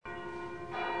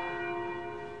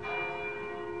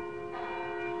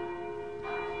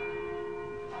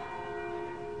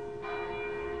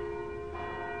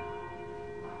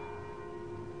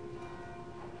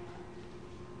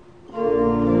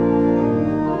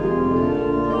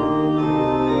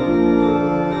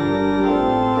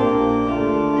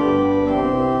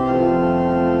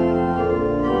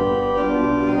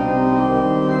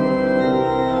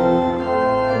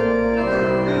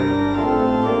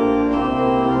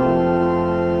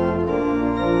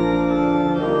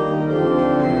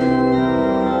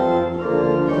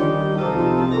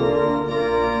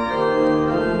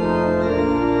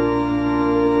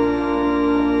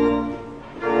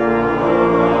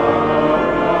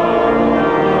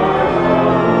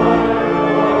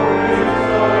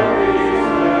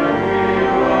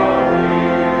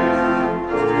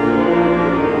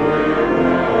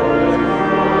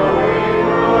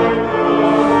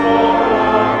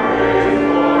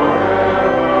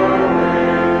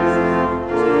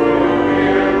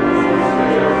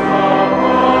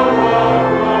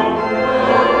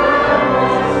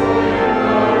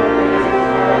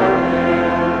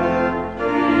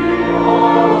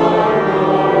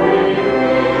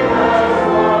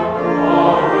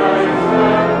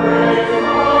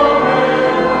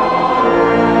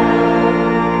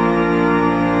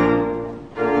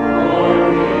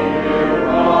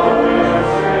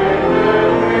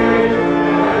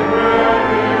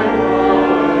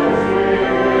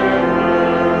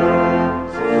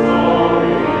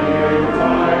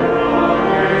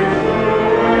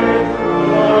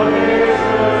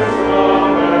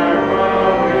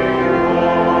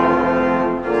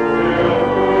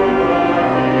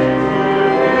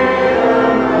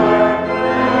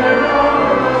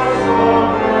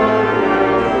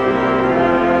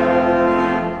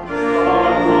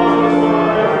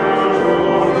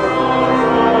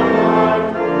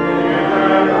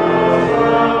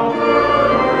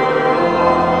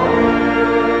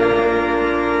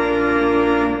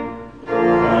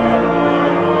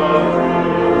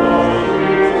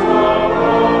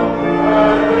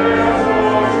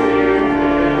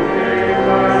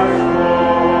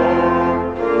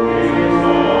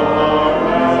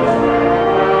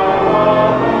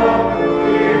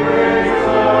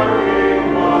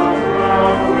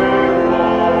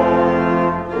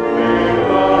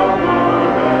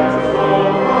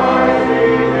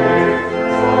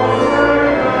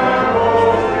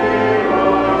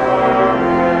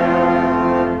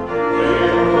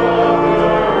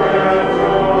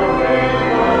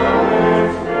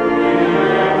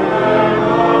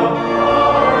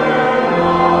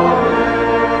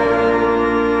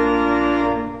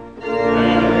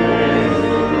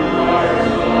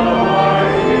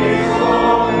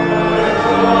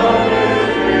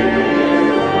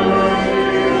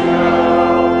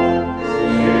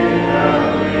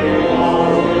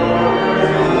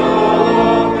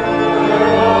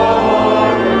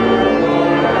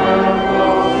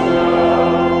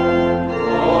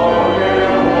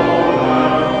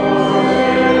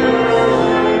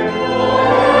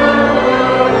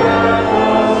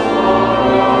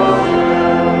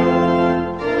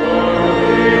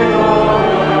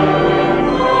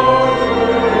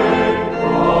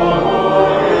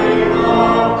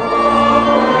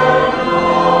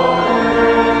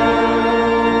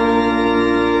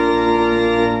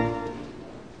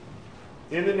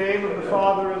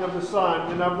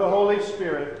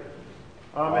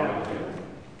Amen.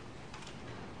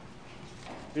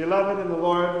 Beloved in the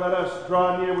Lord, let us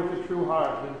draw near with a true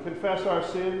heart and confess our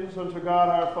sins unto God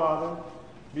our Father,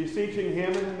 beseeching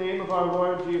him in the name of our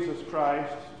Lord Jesus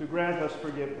Christ to grant us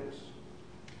forgiveness.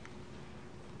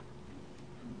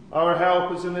 Our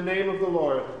help is in the name of the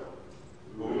Lord,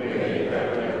 who made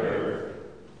heaven and earth.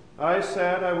 I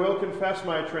said, I will confess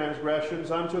my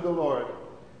transgressions unto the Lord,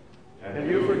 and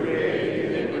you forgave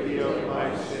the iniquity of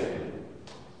my sin.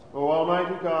 O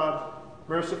Almighty God,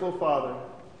 merciful Father,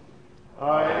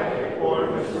 I, a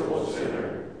poor miserable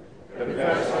sinner,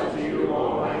 confess unto you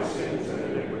all my sins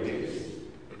and iniquities,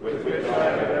 with which I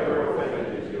have ever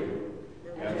offended you,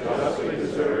 and justly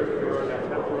deserve your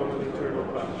temporal and eternal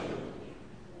punishment.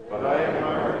 But I am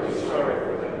heartily sorry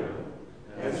for them,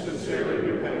 and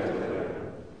sincerely repent of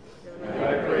them. And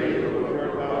I pray you of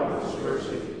your boundless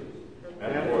mercy,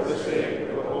 and for the sake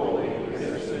of the holy,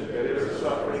 innocent, bitter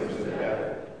sufferings and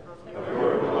death of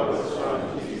your beloved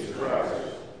Son, Jesus Christ,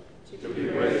 to be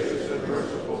gracious and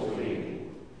merciful to me,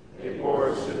 a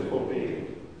poor sinful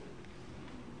being.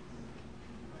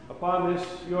 Upon this,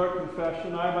 your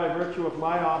confession, I, by virtue of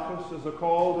my office as a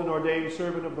called and ordained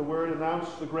servant of the Word, announce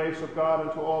the grace of God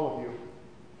unto all of you.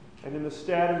 And in the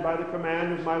stead and by the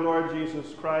command of my Lord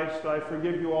Jesus Christ, I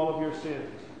forgive you all of your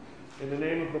sins. In the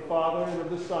name of the Father, and of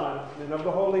the Son, and of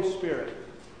the Holy Spirit.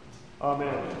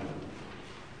 Amen.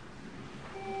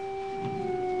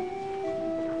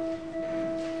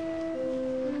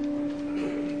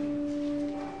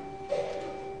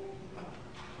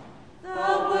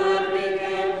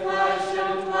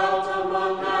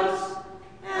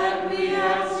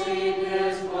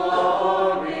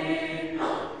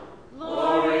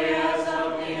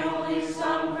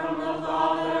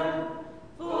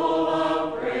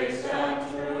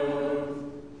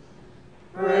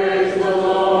 Praise the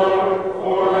Lord,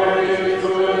 for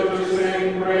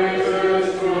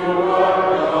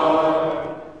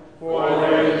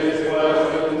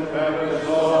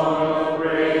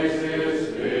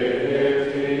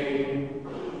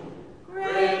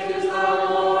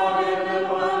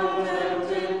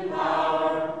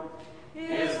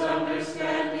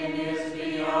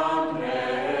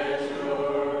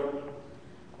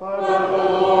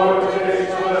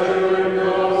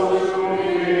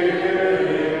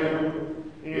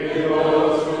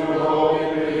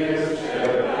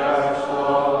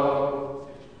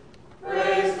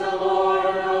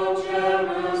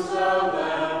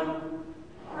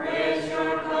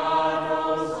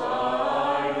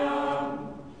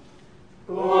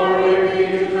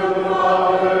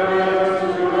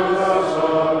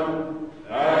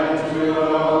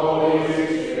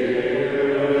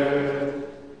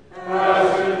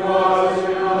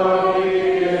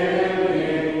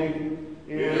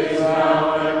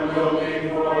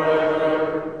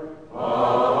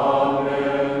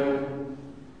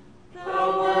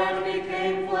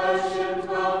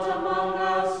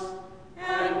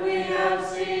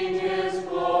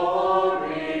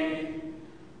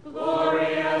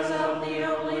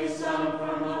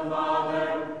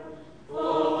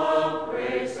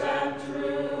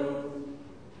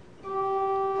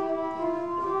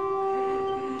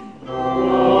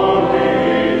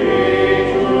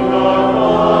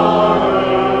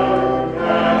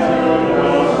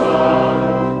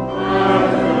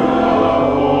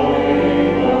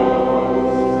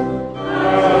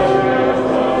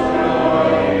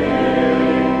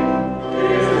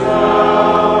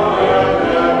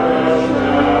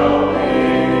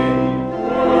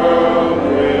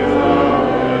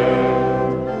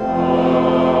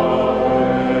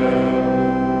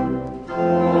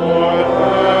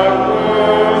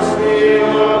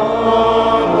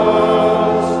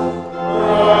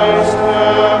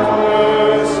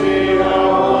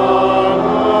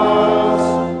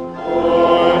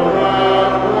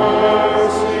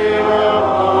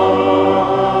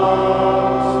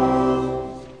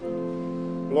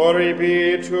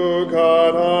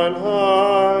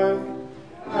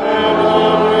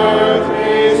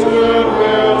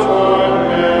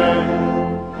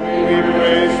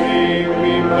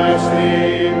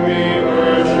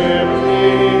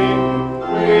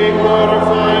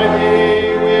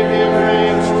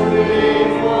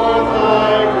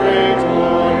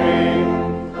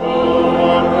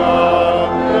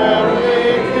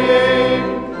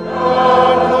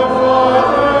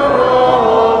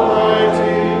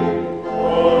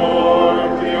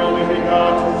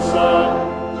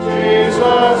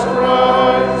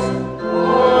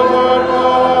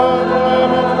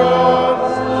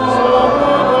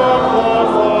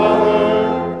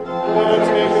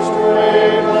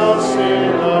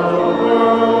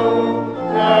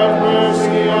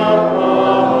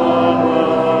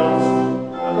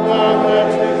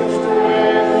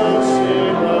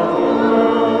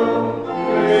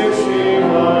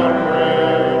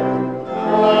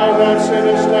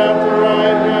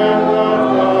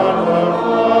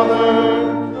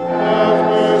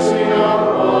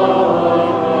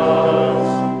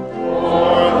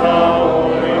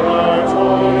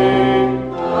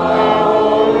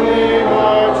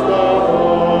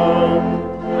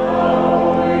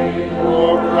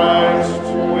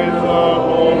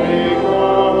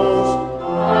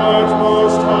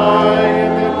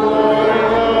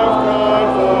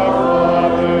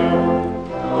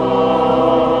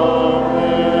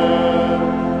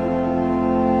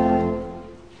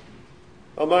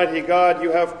God,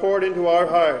 you have poured into our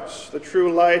hearts the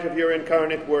true light of your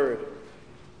incarnate word.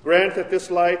 Grant that this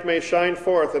light may shine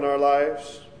forth in our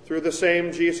lives through the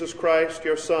same Jesus Christ,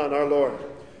 your Son, our Lord,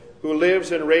 who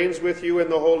lives and reigns with you in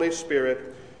the Holy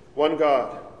Spirit, one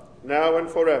God, now and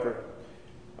forever.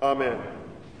 Amen.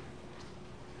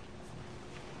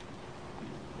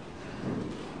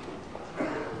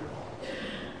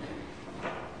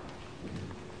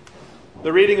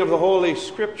 The reading of the Holy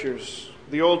Scriptures,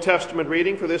 the Old Testament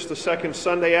reading for this, the second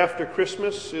Sunday after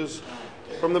Christmas, is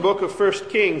from the book of 1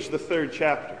 Kings, the 3rd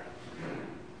chapter.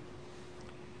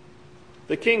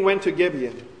 The king went to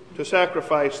Gibeon to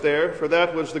sacrifice there, for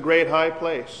that was the great high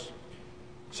place.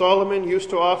 Solomon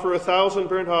used to offer 1,000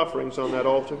 burnt offerings on that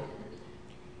altar.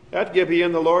 At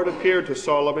Gibeon the Lord appeared to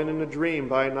Solomon in a dream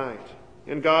by night,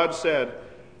 and God said,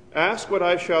 "Ask what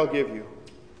I shall give you."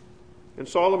 And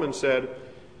Solomon said,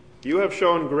 "You have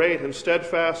shown great and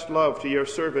steadfast love to your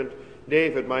servant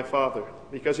David, my father,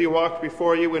 because he walked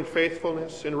before you in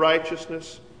faithfulness, in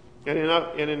righteousness, and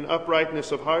in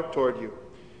uprightness of heart toward you.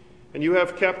 And you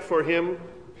have kept for him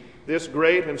this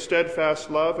great and steadfast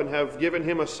love, and have given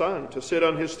him a son to sit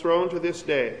on his throne to this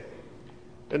day.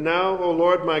 And now, O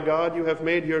Lord my God, you have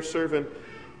made your servant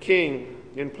king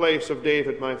in place of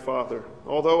David, my father,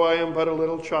 although I am but a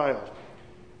little child.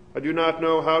 I do not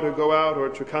know how to go out or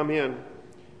to come in.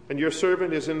 And your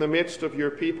servant is in the midst of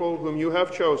your people, whom you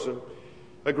have chosen,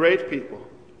 a great people,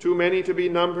 too many to be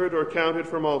numbered or counted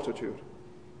for multitude.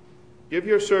 Give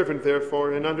your servant,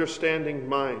 therefore, an understanding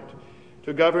mind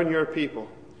to govern your people,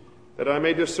 that I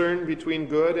may discern between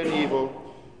good and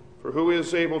evil, for who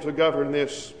is able to govern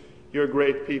this, your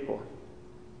great people?"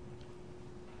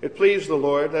 It pleased the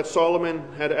Lord that Solomon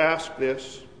had asked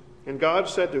this, and God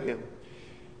said to him,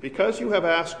 "Because you have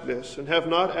asked this, and have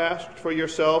not asked for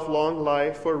yourself long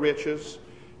life or riches,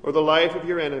 or the life of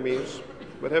your enemies,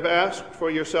 but have asked for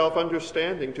yourself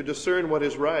understanding to discern what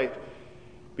is right,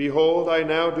 behold, I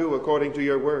now do according to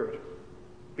your word.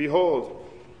 Behold,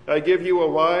 I give you a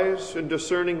wise and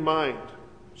discerning mind,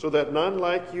 so that none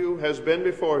like you has been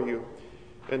before you,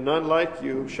 and none like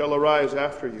you shall arise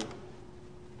after you.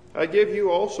 I give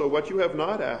you also what you have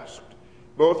not asked,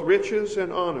 both riches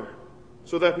and honor,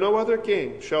 so that no other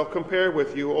king shall compare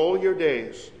with you all your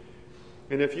days.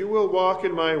 And if you will walk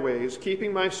in my ways,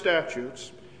 keeping my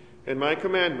statutes and my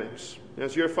commandments,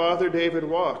 as your father David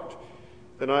walked,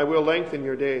 then I will lengthen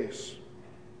your days."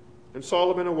 And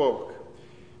Solomon awoke,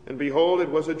 and behold, it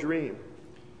was a dream.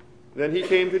 Then he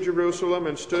came to Jerusalem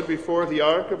and stood before the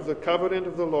ark of the covenant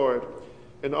of the Lord,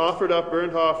 and offered up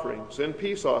burnt offerings and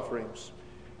peace offerings,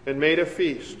 and made a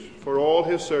feast for all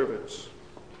his servants.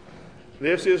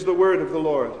 This is the word of the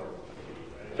Lord.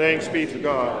 Thanks be to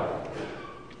God.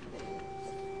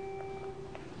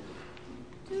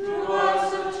 To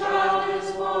us a child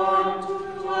is born,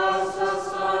 to us a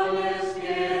son is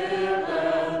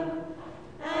given,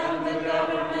 and the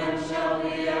government shall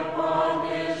be upon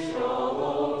his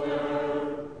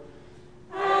shoulder.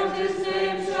 And his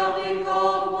name shall be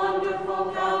called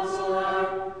Wonderful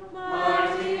Counselor,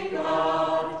 Mighty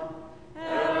God,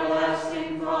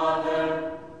 Everlasting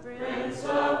Father, Prince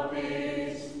of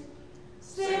Peace.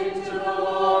 Sing to the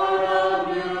Lord a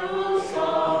new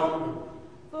song,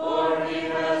 for he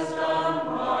has done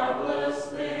marvelous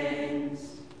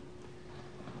things.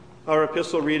 Our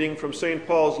epistle reading from St.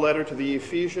 Paul's letter to the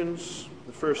Ephesians,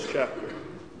 the 1st chapter.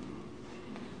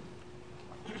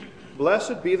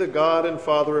 Blessed be the God and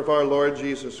Father of our Lord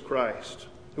Jesus Christ,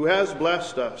 who has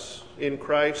blessed us in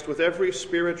Christ with every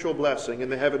spiritual blessing in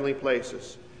the heavenly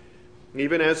places,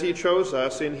 even as he chose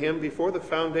us in him before the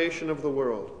foundation of the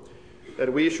world,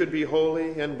 that we should be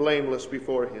holy and blameless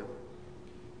before him.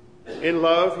 In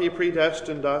love he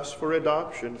predestined us for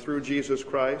adoption through Jesus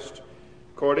Christ,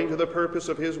 according to the purpose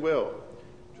of his will,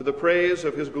 to the praise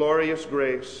of his glorious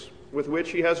grace, with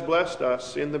which he has blessed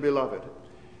us in the Beloved.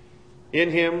 In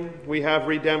him we have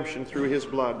redemption through his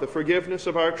blood, the forgiveness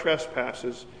of our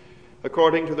trespasses,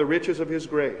 according to the riches of his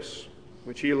grace,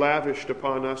 which he lavished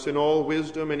upon us in all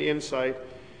wisdom and insight,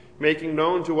 making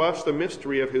known to us the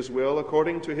mystery of his will,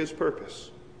 according to his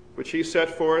purpose, which he set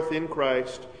forth in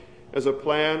Christ as a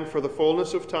plan for the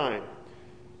fullness of time,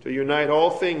 to unite all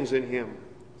things in him,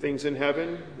 things in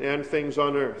heaven and things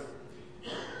on earth.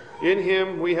 In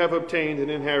him we have obtained an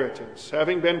inheritance,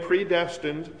 having been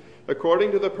predestined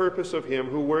according to the purpose of him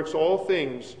who works all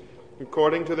things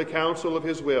according to the counsel of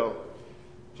his will,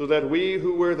 so that we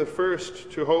who were the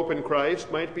first to hope in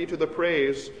Christ might be to the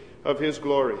praise of his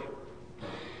glory.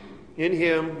 In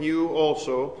him you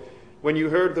also, when you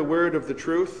heard the word of the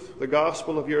truth, the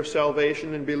gospel of your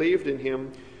salvation, and believed in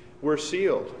him, were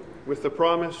sealed with the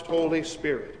promised Holy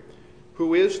Spirit,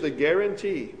 who is the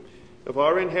guarantee of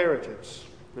our inheritance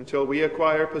until we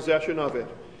acquire possession of it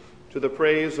to the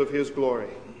praise of his glory.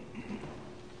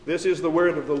 This is the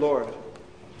word of the Lord.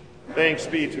 Thanks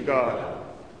be to God.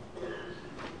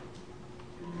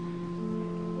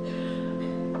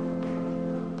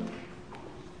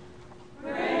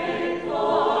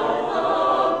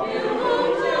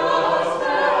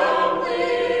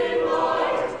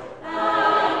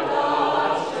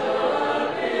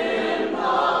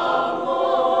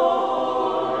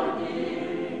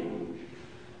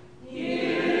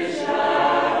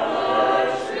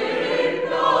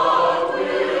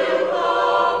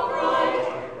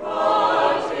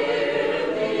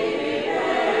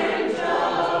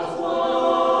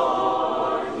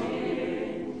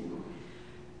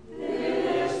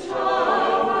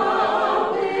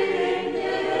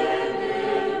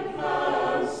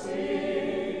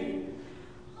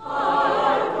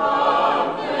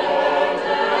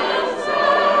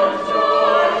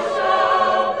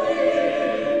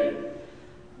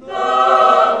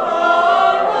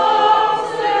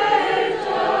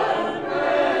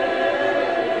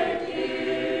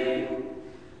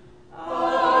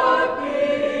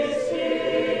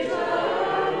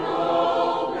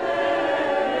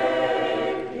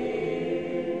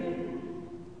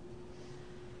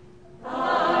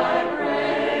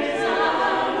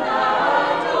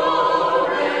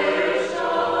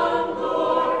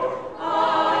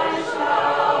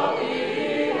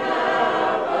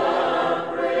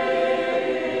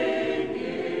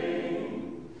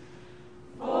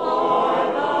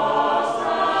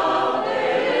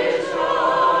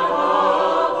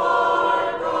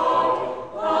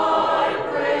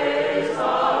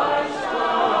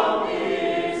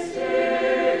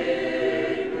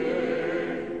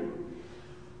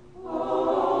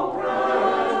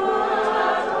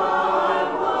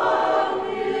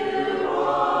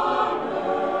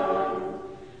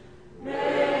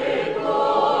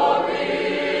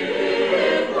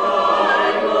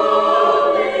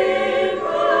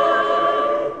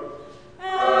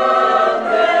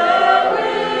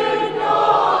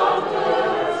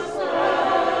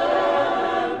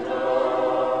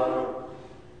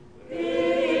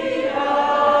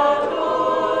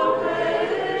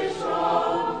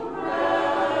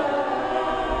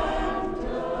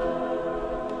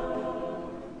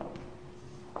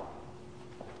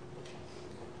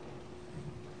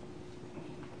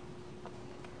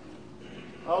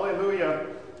 Alleluia.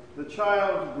 The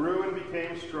child grew and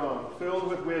became strong, filled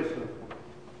with wisdom,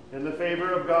 and the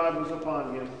favor of God was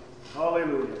upon him.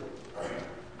 Alleluia.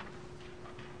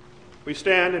 We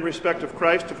stand in respect of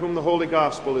Christ, of whom the Holy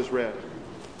Gospel is read.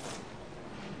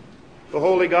 The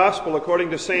Holy Gospel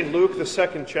according to St. Luke, the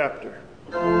 2nd chapter.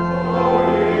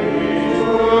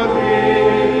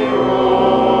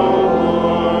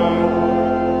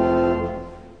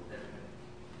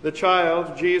 The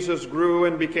child, Jesus, grew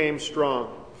and became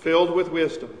strong, filled with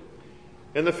wisdom,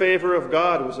 and the favor of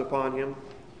God was upon him.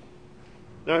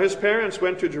 Now his parents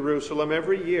went to Jerusalem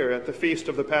every year at the feast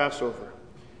of the Passover.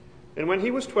 And when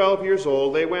he was 12 years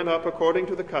old, they went up according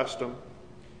to the custom.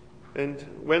 And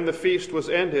when the feast was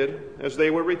ended, as they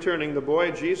were returning, the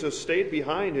boy Jesus stayed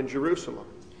behind in Jerusalem.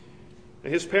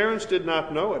 And his parents did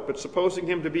not know it, but supposing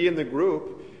him to be in the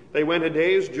group, they went a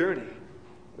day's journey.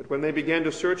 But when they began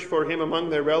to search for him among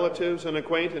their relatives and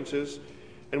acquaintances,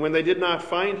 and when they did not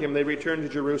find him, they returned to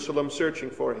Jerusalem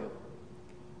searching for him.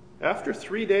 After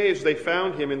 3 days they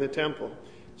found him in the temple,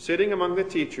 sitting among the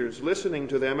teachers, listening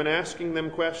to them and asking them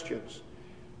questions.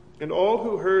 And all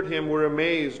who heard him were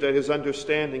amazed at his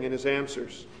understanding and his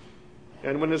answers.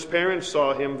 And when his parents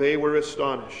saw him, they were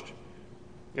astonished.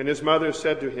 And his mother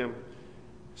said to him,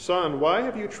 "Son, why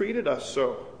have you treated us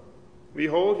so?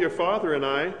 Behold, your father and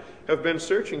I have been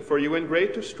searching for you in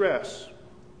great distress."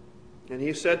 And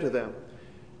he said to them,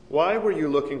 "Why were you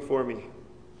looking for me?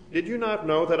 Did you not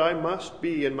know that I must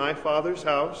be in my Father's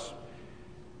house?"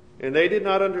 And they did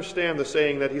not understand the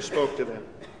saying that he spoke to them.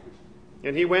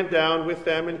 And he went down with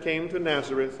them and came to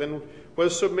Nazareth and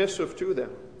was submissive to them.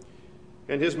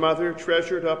 And his mother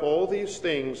treasured up all these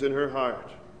things in her heart.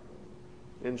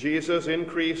 And Jesus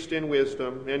increased in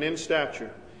wisdom and in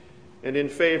stature and in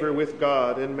favor with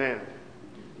God and man.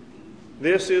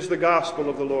 This is the gospel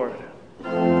of the Lord.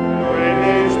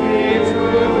 Praise be to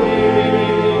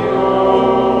thee, O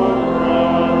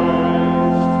Christ.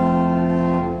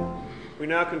 We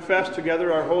now confess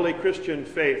together our holy Christian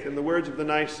faith in the words of the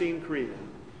Nicene Creed.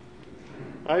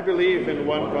 I believe in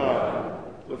one God,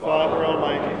 the Father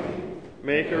Almighty,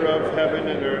 maker of heaven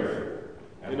and earth,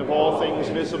 and of all things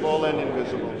visible and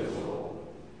invisible,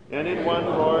 and in one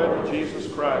Lord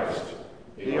Jesus Christ,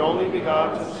 the only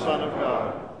begotten Son of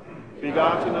God,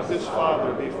 begotten of his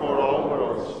Father before all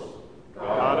worlds,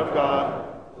 God of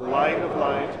God, light of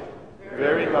light,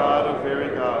 very God of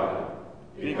very God,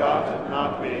 begotten,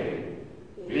 not made,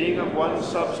 being of one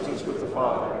substance with the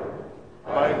Father,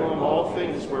 by whom all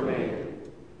things were made,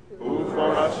 who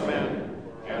for us men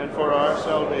and for our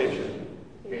salvation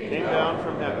came down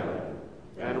from heaven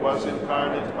and was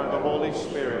incarnate by the Holy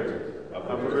Spirit of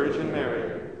the Virgin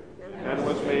Mary, and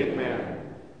was made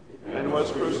man, and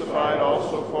was crucified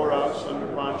also for us under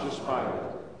Pontius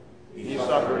Pilate. He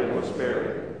suffered and was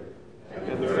buried.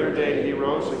 And the third day he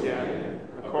rose again,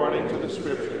 according to the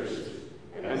Scriptures,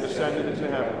 and descended into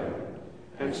heaven,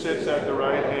 and sits at the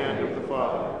right hand of the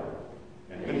Father.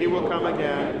 And he will come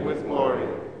again with glory,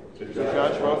 to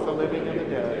judge both the living and the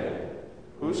dead,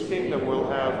 whose kingdom will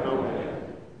have no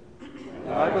end.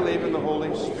 And I believe in the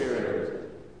Holy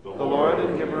Spirit, the Lord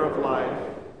and giver of life,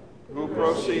 who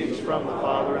proceeds from the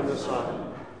Father and the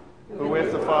Son, who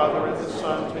with the Father and the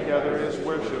Son together is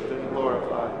worshipped and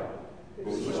glorified, who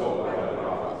is over by the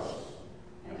prophets.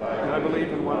 And I believe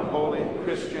in one holy,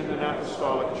 Christian, and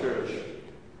apostolic church.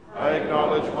 I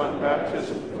acknowledge one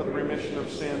baptism for the remission of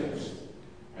sins.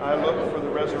 I look for the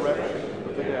resurrection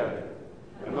of the dead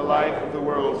and the life of the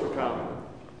world to come.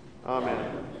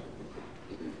 Amen.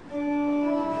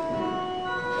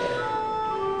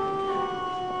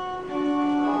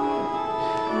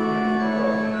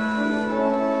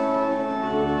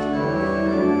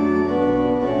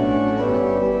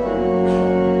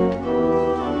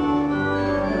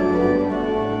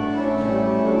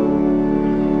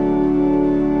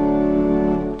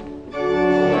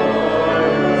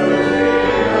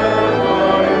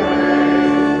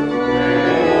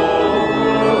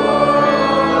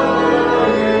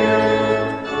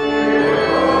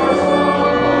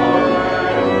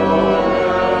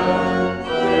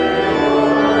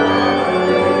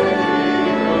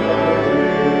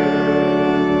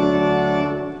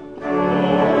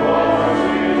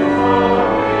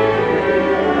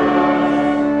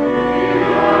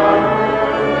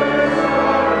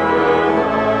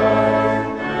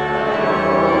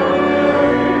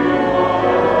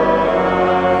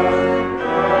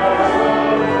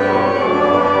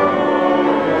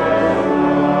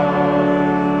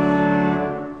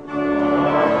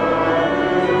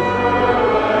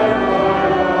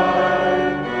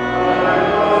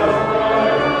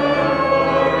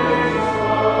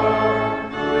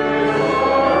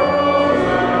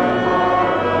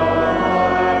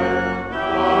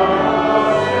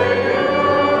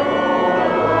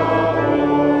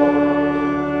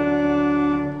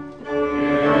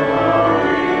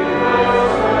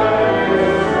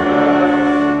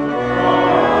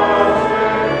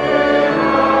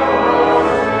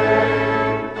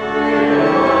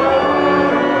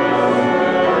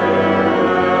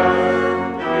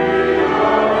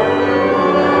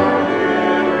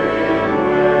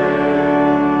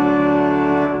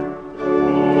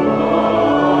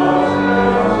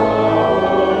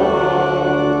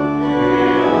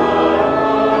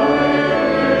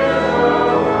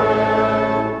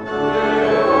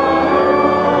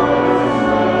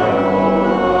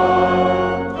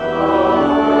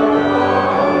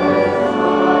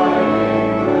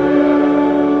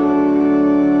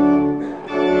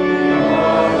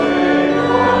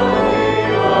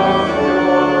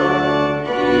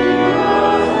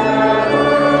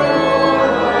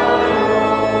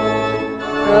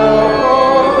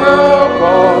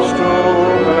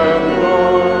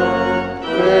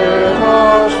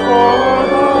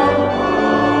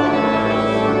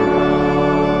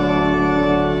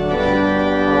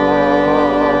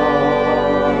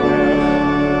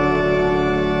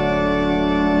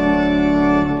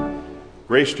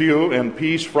 Grace to you and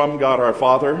peace from God our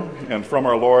Father and from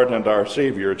our Lord and our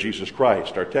Savior, Jesus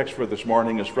Christ. Our text for this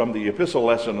morning is from the epistle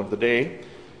lesson of the day,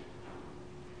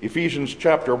 Ephesians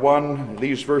chapter 1,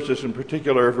 these verses in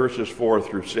particular, verses 4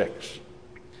 through 6.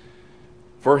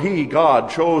 For he,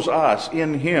 God, chose us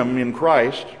in him, in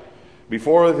Christ,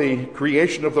 before the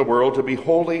creation of the world, to be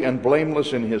holy and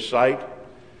blameless in his sight.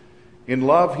 In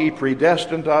love he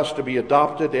predestined us to be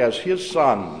adopted as his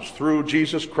sons through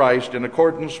Jesus Christ in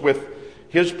accordance with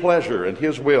his pleasure and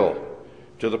his will,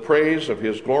 to the praise of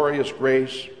his glorious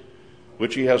grace,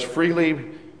 which he has freely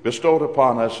bestowed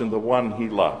upon us in the one he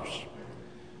loves.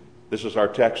 This is our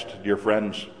text, dear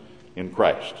friends, in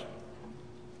Christ.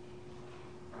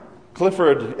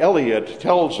 Clifford Elliott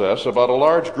tells us about a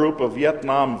large group of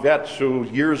Vietnam vets who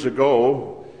years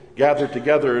ago gathered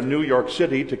together in New York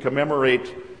City to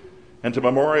commemorate and to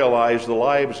memorialize the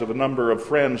lives of a number of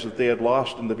friends that they had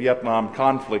lost in the Vietnam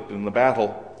conflict and the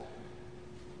battle.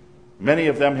 Many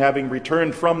of them, having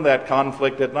returned from that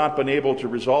conflict, had not been able to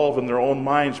resolve in their own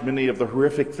minds many of the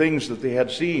horrific things that they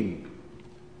had seen.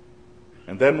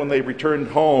 And then when they returned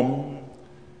home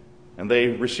and they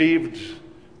received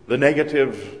the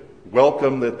negative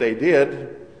welcome that they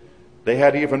did, they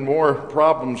had even more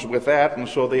problems with that, and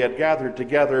so they had gathered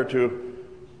together to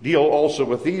deal also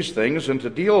with these things. And to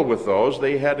deal with those,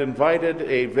 they had invited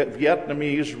a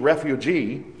Vietnamese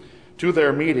refugee to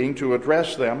their meeting to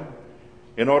address them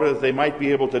in order that they might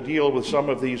be able to deal with some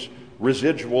of these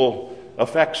residual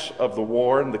effects of the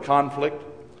war and the conflict.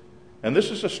 And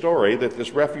this is a story that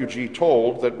this refugee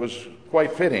told that was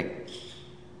quite fitting.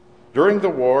 During the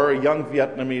war, a young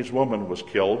Vietnamese woman was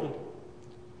killed.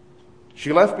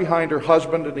 She left behind her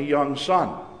husband and a young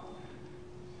son.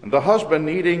 And the husband,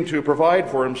 needing to provide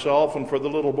for himself and for the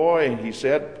little boy, he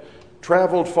said,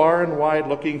 traveled far and wide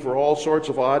looking for all sorts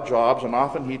of odd jobs, and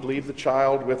often he'd leave the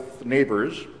child with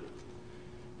neighbors.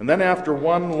 And then after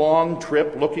one long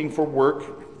trip looking for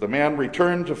work, the man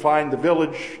returned to find the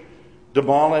village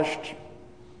demolished.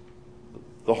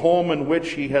 The home in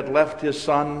which he had left his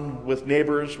son with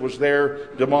neighbors was there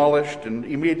demolished, and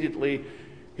immediately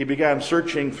he began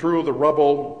searching through the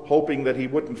rubble, hoping that he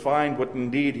wouldn't find what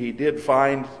indeed he did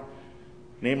find,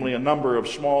 namely a number of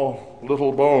small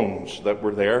little bones that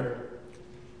were there.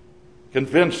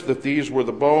 Convinced that these were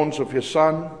the bones of his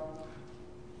son,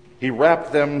 he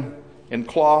wrapped them in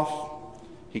cloth.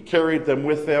 He carried them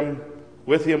with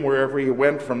him wherever he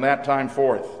went from that time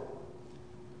forth.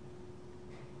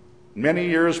 Many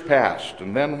years passed,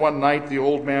 and then one night the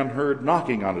old man heard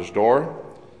knocking on his door.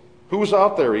 "Who's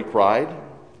out there?" he cried.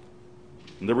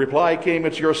 And the reply came,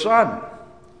 "It's your son.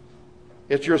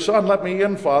 It's your son. Let me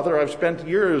in, Father. I've spent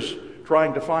years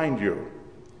trying to find you."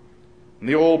 And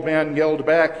the old man yelled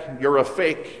back, "You're a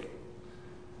fake.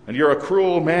 And you're a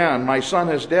cruel man. My son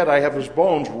is dead. I have his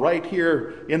bones right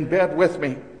here in bed with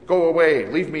me. Go away.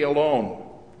 Leave me alone."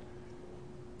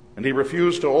 And he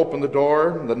refused to open the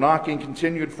door. The knocking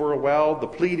continued for a while. The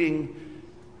pleading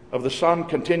of the son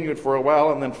continued for a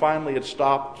while, and then finally it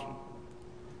stopped.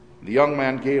 The young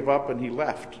man gave up and he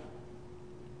left.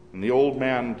 And the old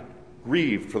man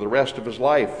grieved for the rest of his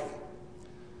life.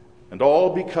 And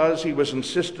all because he was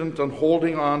insistent on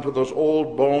holding on to those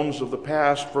old bones of the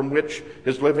past from which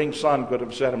his living son could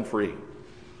have set him free.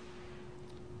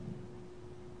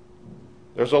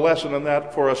 There's a lesson in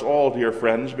that for us all, dear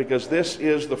friends, because this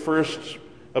is the first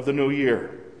of the new year.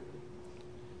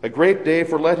 A great day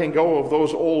for letting go of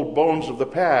those old bones of the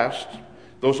past,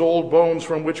 those old bones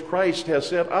from which Christ has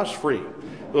set us free,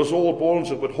 those old bones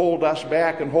that would hold us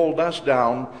back and hold us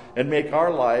down and make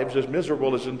our lives as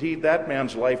miserable as indeed that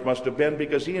man's life must have been,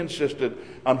 because he insisted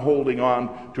on holding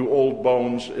on to old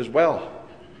bones as well.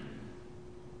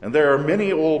 And there are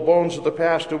many old bones of the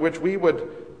past to which we would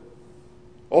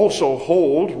also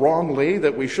hold wrongly,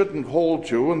 that we shouldn't hold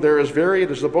to, and they're as varied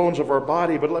as the bones of our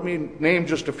body. But let me name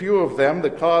just a few of them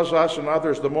that cause us and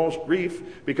others the most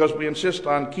grief, because we insist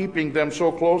on keeping them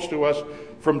so close to us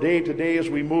from day to day as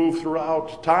we move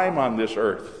throughout time on this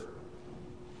earth.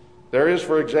 There is,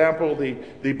 for example,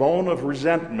 the bone of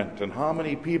resentment, and how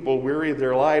many people weary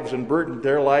their lives and burden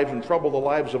their lives and trouble the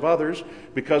lives of others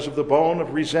because of the bone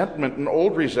of resentment and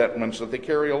old resentments that they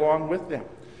carry along with them.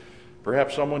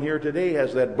 Perhaps someone here today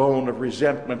has that bone of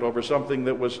resentment over something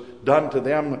that was done to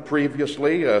them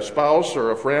previously. A spouse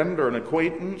or a friend or an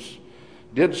acquaintance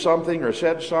did something or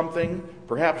said something,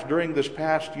 perhaps during this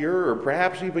past year or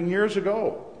perhaps even years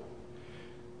ago,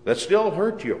 that still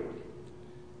hurt you.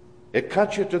 It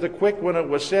cut you to the quick when it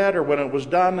was said or when it was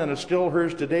done, and it still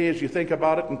hurts today as you think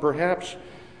about it. And perhaps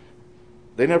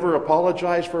they never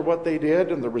apologized for what they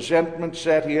did, and the resentment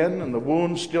set in, and the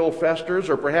wound still festers.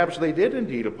 Or perhaps they did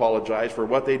indeed apologize for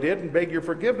what they did and beg your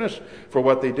forgiveness for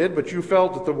what they did, but you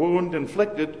felt that the wound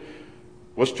inflicted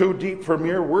was too deep for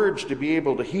mere words to be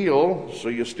able to heal, so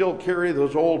you still carry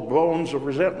those old bones of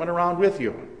resentment around with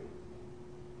you.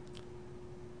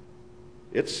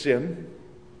 It's sin.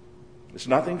 It's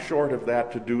nothing short of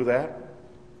that to do that,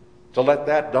 to let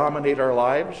that dominate our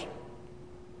lives.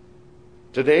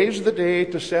 Today's the day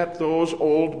to set those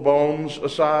old bones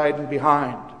aside and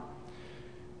behind.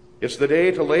 It's the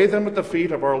day to lay them at the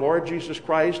feet of our Lord Jesus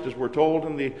Christ, as we're told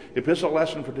in the epistle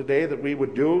lesson for today that we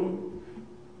would do.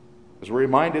 As we're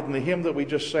reminded in the hymn that we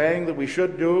just sang that we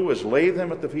should do, is lay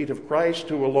them at the feet of Christ,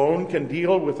 who alone can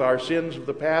deal with our sins of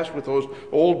the past, with those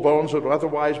old bones that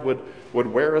otherwise would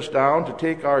wear us down, to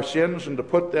take our sins and to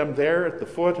put them there at the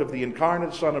foot of the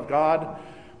incarnate Son of God,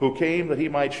 who came that he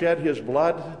might shed his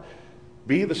blood,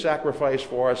 be the sacrifice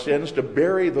for our sins, to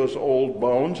bury those old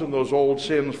bones and those old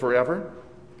sins forever.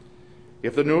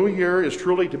 If the new year is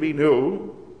truly to be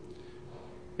new,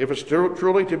 if it's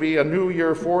truly to be a new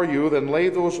year for you, then lay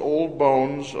those old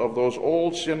bones of those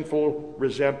old sinful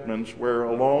resentments where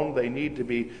alone they need to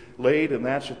be laid, and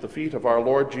that's at the feet of our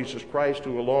Lord Jesus Christ,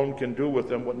 who alone can do with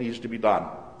them what needs to be done.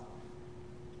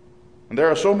 And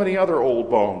there are so many other old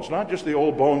bones, not just the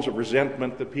old bones of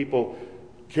resentment that people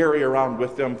carry around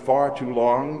with them far too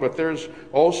long, but there's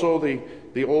also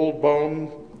the old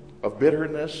bone of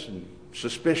bitterness and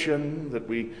suspicion that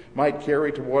we might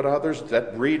carry toward others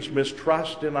that breeds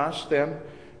mistrust in us then,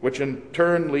 which in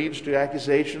turn leads to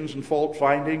accusations and fault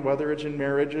finding, whether it's in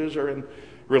marriages or in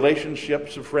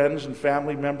relationships of friends and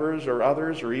family members or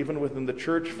others, or even within the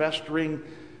church, festering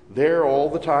there all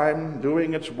the time,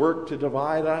 doing its work to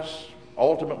divide us,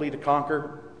 ultimately to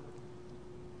conquer.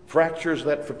 Fractures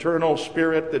that fraternal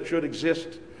spirit that should exist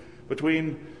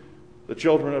between the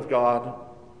children of God.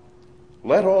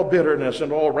 Let all bitterness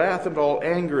and all wrath and all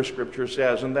anger, Scripture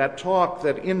says, and that talk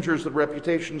that injures the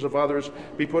reputations of others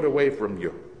be put away from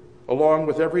you, along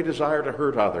with every desire to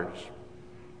hurt others.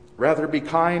 Rather be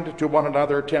kind to one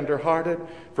another, tender-hearted,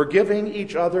 forgiving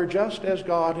each other just as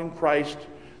God in Christ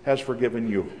has forgiven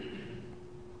you.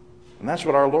 And that's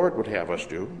what our Lord would have us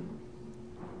do.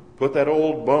 Put that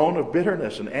old bone of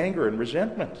bitterness and anger and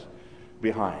resentment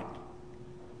behind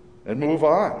and move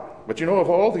on. But you know, of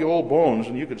all the old bones,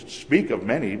 and you could speak of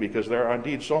many because there are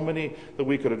indeed so many that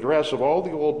we could address, of all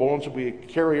the old bones that we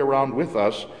carry around with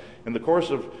us in the course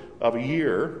of a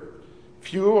year,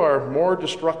 few are more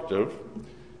destructive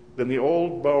than the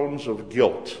old bones of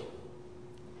guilt.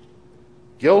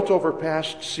 Guilt over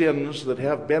past sins that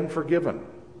have been forgiven.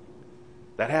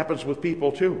 That happens with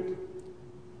people too.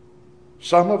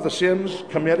 Some of the sins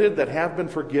committed that have been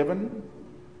forgiven,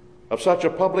 of such a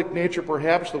public nature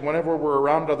perhaps that whenever we're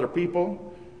around other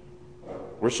people,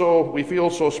 we feel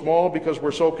so small because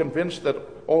we're so convinced that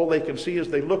all they can see as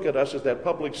they look at us is that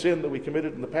public sin that we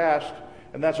committed in the past,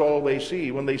 and that's all they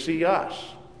see when they see us.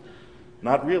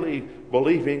 Not really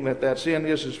believing that that sin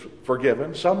is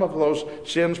forgiven. Some of those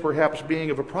sins perhaps being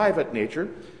of a private nature.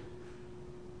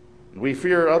 We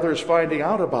fear others finding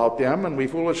out about them, and we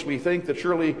foolishly think that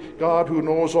surely God, who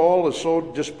knows all, is so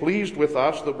displeased with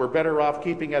us that we're better off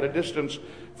keeping at a distance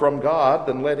from God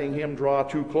than letting Him draw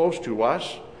too close to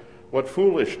us. What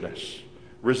foolishness,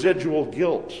 residual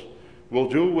guilt will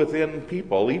do within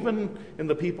people, even in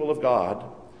the people of God,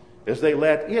 as they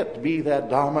let it be that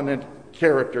dominant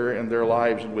character in their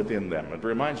lives and within them. It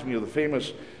reminds me of the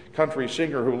famous country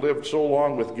singer who lived so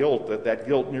long with guilt that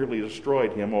guilt nearly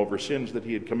destroyed him over sins that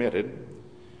he had committed.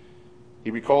 He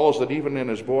recalls that even in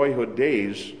his boyhood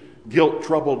days, guilt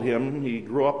troubled him. He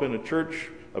grew up in a church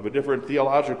of a different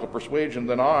theological persuasion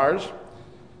than ours.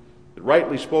 It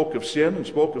rightly spoke of sin and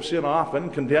spoke of sin often,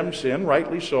 condemned sin,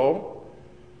 rightly so.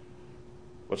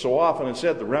 But so often it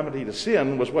said the remedy to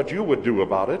sin was what you would do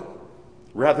about it,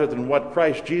 rather than what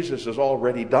Christ Jesus has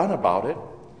already done about it.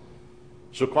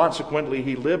 So consequently,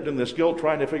 he lived in this guilt,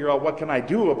 trying to figure out, what can I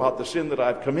do about the sin that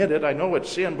I've committed? I know it's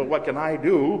sin, but what can I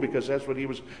do? Because that's what he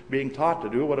was being taught to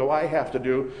do. What do I have to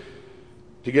do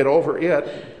to get over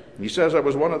it? He says, I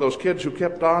was one of those kids who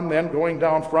kept on then going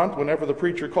down front whenever the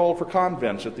preacher called for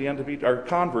converts at the end of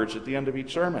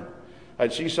each sermon.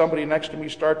 I'd see somebody next to me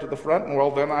start to the front, and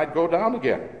well, then I'd go down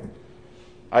again.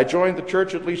 I joined the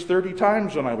church at least 30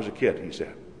 times when I was a kid, he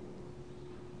said.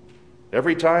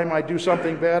 Every time I'd do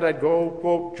something bad, I'd go,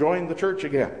 quote, join the church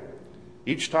again.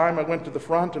 Each time I went to the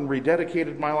front and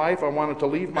rededicated my life, I wanted to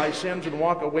leave my sins and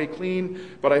walk away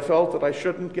clean, but I felt that I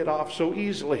shouldn't get off so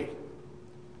easily.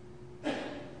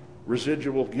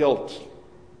 Residual guilt,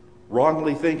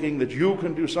 wrongly thinking that you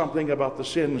can do something about the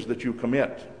sins that you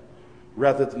commit,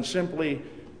 rather than simply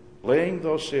laying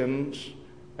those sins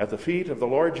at the feet of the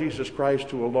Lord Jesus Christ,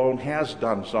 who alone has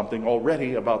done something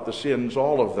already about the sins,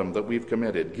 all of them, that we've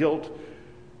committed. Guilt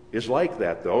is like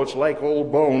that, though. It's like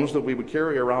old bones that we would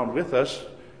carry around with us.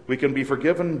 We can be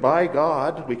forgiven by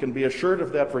God. We can be assured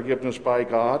of that forgiveness by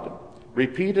God,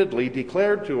 repeatedly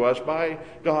declared to us by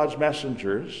God's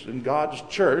messengers in God's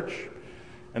church,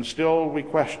 and still we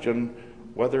question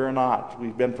whether or not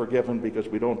we've been forgiven because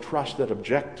we don't trust that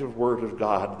objective word of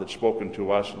God that's spoken to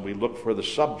us, and we look for the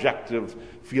subjective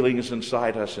feelings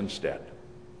inside us instead.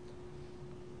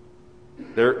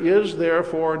 There is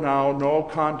therefore now no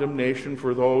condemnation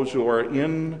for those who are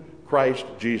in Christ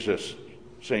Jesus,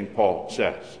 St. Paul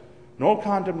says. No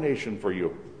condemnation for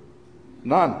you.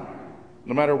 None.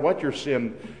 No matter what your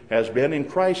sin has been, in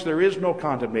Christ there is no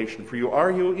condemnation for you.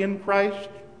 Are you in Christ?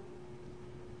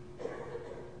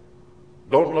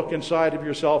 Don't look inside of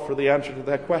yourself for the answer to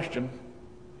that question.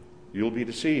 You'll be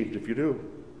deceived if you do.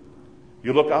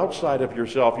 You look outside of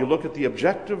yourself. You look at the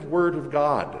objective Word of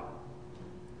God.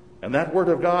 And that Word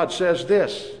of God says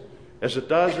this, as it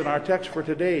does in our text for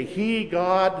today: He,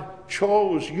 God,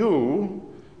 chose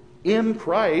you in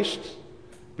Christ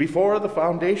before the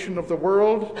foundation of the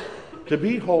world to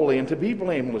be holy and to be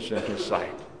blameless in His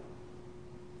sight.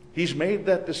 He's made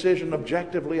that decision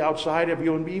objectively outside of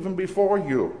you and even before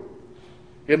you.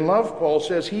 In love, Paul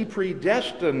says, He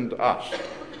predestined us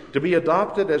to be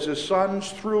adopted as His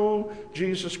sons through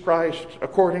Jesus Christ,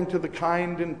 according to the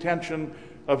kind intention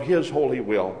of His holy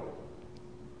will.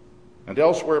 And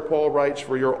elsewhere Paul writes,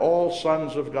 For you're all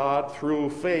sons of God through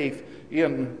faith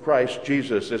in Christ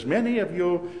Jesus. As many of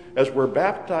you as were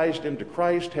baptized into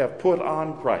Christ have put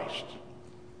on Christ.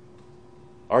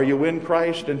 Are you in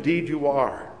Christ? Indeed you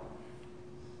are.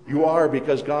 You are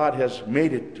because God has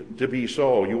made it to be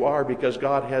so. You are because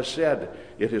God has said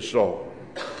it is so.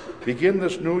 Begin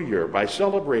this new year by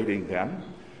celebrating then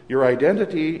your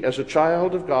identity as a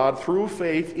child of God through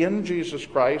faith in Jesus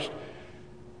Christ,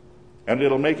 and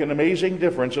it'll make an amazing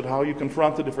difference in how you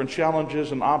confront the different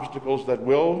challenges and obstacles that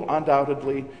will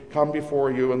undoubtedly come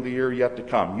before you in the year yet to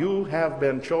come. You have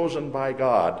been chosen by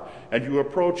God, and you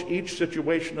approach each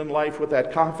situation in life with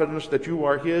that confidence that you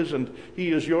are His and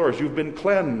He is yours. You've been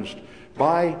cleansed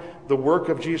by the work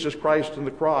of Jesus Christ on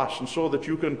the cross, and so that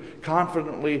you can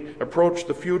confidently approach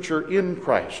the future in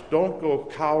Christ. Don't go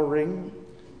cowering.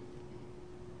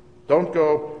 Don't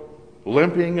go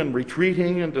limping and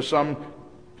retreating into some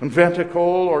conventicle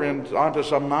or onto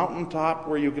some mountaintop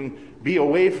where you can be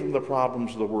away from the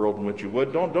problems of the world in which you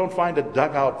would. Don't find a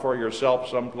dugout for yourself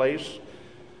someplace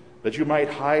that you might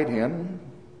hide in,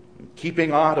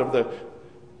 keeping out of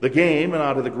the game and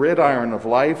out of the gridiron of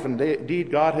life. And indeed,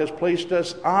 God has placed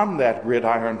us on that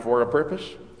gridiron for a purpose.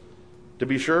 To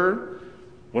be sure,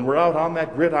 when we're out on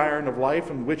that gridiron of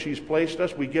life in which He's placed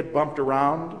us, we get bumped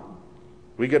around,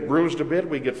 we get bruised a bit,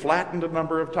 we get flattened a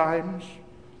number of times.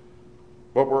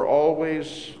 But we're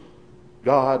always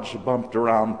God's bumped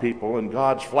around people and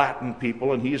God's flattened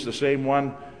people, and He's the same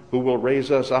one who will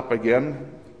raise us up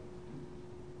again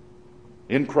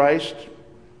in Christ,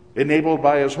 enabled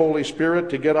by His Holy Spirit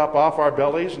to get up off our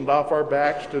bellies and off our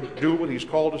backs to do what He's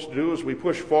called us to do as we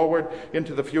push forward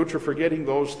into the future, forgetting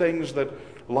those things that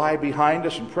lie behind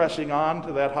us and pressing on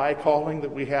to that high calling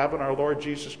that we have in our Lord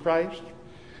Jesus Christ.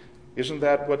 Isn't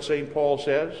that what St. Paul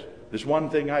says? There's one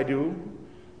thing I do,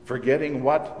 forgetting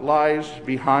what lies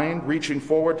behind, reaching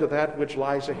forward to that which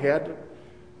lies ahead.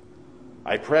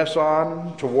 I press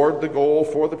on toward the goal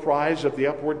for the prize of the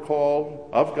upward call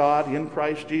of God in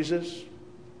Christ Jesus.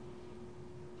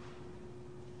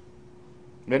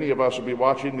 Many of us will be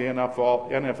watching the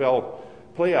NFL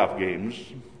playoff games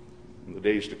in the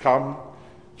days to come.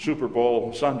 Super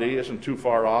Bowl Sunday isn't too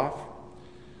far off.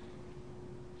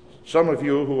 Some of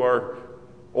you who are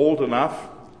old enough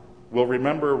will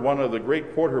remember one of the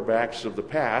great quarterbacks of the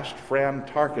past, Fran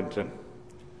Tarkenton,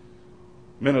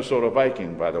 Minnesota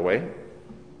Viking, by the way.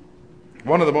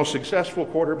 One of the most successful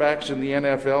quarterbacks in the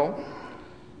NFL,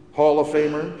 Hall of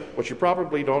Famer. What you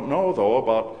probably don't know, though,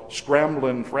 about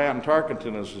Scrambling Fran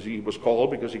Tarkenton, as he was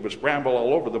called, because he would scramble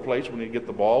all over the place when he'd get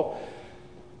the ball,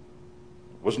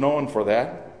 was known for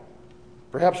that.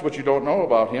 Perhaps what you don't know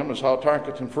about him is how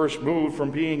Tarkenton first moved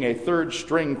from being a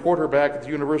third-string quarterback at the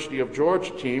University of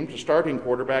Georgia team to starting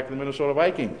quarterback in the Minnesota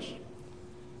Vikings.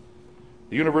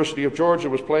 The University of Georgia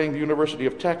was playing the University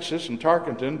of Texas, and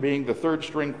Tarkenton, being the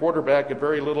third-string quarterback, had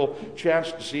very little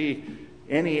chance to see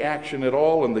any action at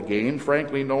all in the game.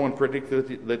 Frankly, no one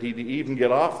predicted that he'd even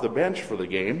get off the bench for the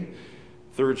game,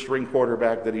 third-string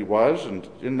quarterback that he was. And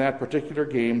in that particular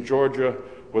game, Georgia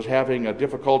was having a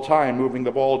difficult time moving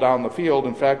the ball down the field.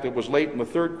 In fact, it was late in the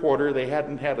third quarter. They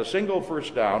hadn't had a single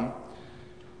first down.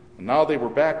 And now they were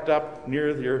backed up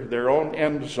near their own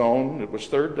end zone. It was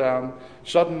third down.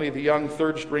 Suddenly, the young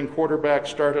third-string quarterback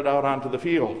started out onto the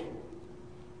field.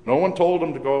 No one told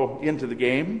him to go into the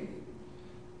game,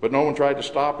 but no one tried to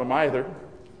stop him either.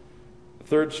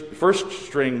 The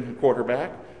first-string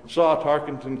quarterback saw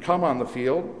Tarkenton come on the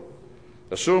field,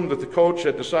 assumed that the coach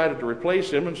had decided to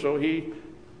replace him, and so he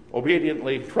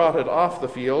obediently trotted off the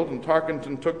field, and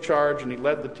Tarkenton took charge, and he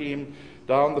led the team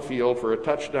down the field for a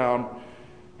touchdown.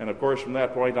 And of course, from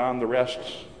that point on, the rest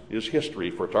is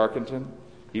history for Tarkenton.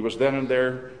 He was then and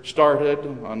there started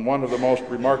on one of the most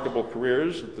remarkable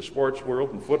careers that the sports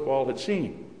world and football had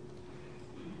seen.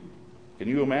 Can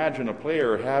you imagine a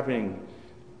player having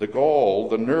the gall,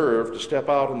 the nerve to step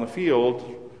out on the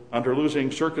field under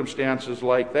losing circumstances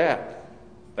like that?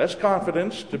 That's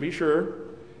confidence, to be sure.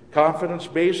 Confidence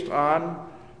based on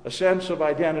a sense of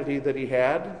identity that he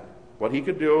had, what he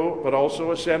could do, but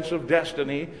also a sense of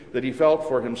destiny that he felt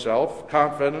for himself.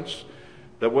 Confidence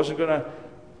that wasn't going to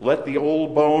let the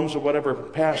old bones of whatever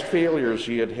past failures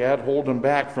he had had hold him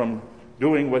back from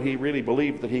doing what he really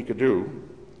believed that he could do.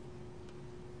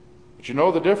 But you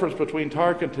know, the difference between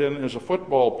Tarkenton as a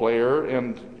football player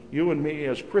and you and me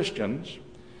as Christians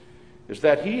is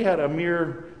that he had a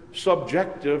mere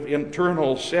subjective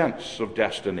internal sense of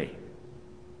destiny.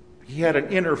 He had an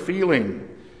inner feeling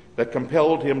that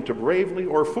compelled him to bravely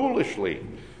or foolishly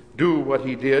do what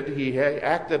he did. He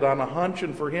acted on a hunch,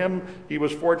 and for him, he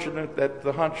was fortunate that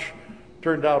the hunch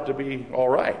turned out to be all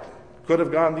right. Could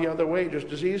have gone the other way just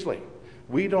as easily.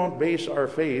 We don't base our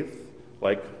faith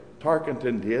like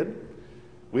Tarkenton did.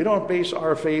 We don't base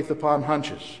our faith upon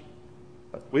hunches.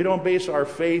 We don't base our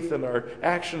faith and our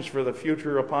actions for the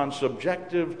future upon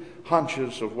subjective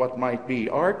hunches of what might be.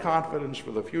 Our confidence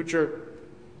for the future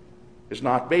is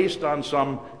not based on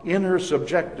some inner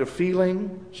subjective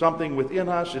feeling, something within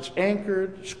us. It's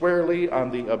anchored squarely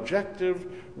on the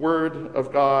objective Word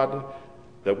of God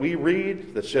that we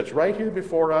read, that sits right here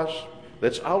before us,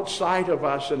 that's outside of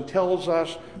us and tells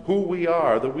us who we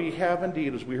are, that we have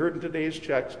indeed, as we heard in today's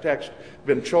text,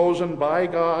 been chosen by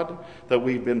God, that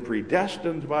we've been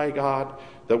predestined by God,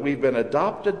 that we've been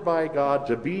adopted by God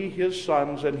to be His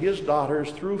sons and His daughters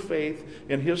through faith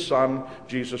in His Son,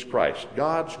 Jesus Christ.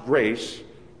 God's grace,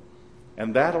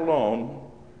 and that alone,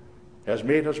 has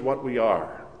made us what we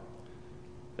are.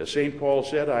 As St. Paul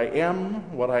said, I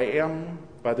am what I am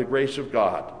by the grace of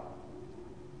God.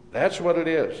 That's what it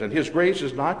is. And His grace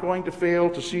is not going to fail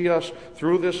to see us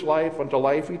through this life unto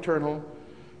life eternal,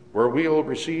 where we'll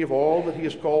receive all that He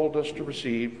has called us to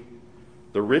receive,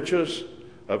 the riches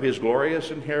of His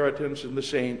glorious inheritance in the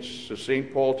saints, as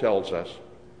St. Paul tells us.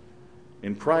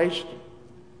 In Christ,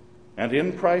 and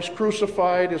in Christ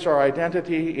crucified is our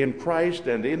identity. In Christ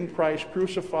and in Christ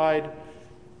crucified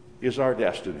is our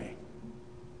destiny.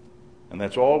 And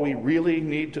that's all we really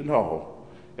need to know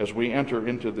as we enter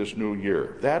into this new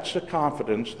year. That's a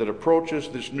confidence that approaches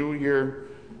this new year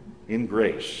in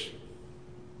grace.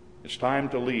 It's time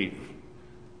to leave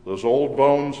those old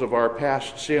bones of our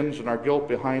past sins and our guilt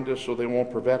behind us so they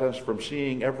won't prevent us from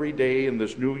seeing every day in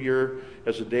this new year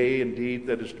as a day indeed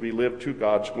that is to be lived to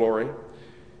God's glory.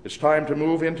 It's time to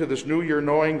move into this new year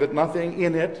knowing that nothing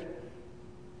in it,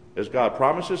 as God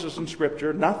promises us in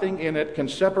Scripture, nothing in it can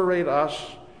separate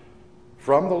us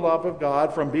from the love of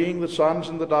God, from being the sons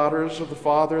and the daughters of the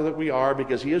Father that we are,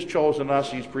 because He has chosen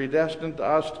us, He's predestined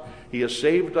us, He has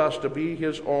saved us to be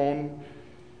His own.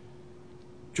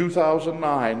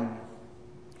 2009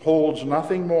 holds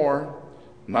nothing more,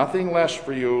 nothing less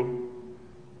for you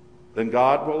than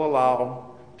God will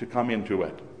allow to come into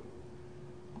it.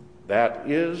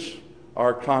 That is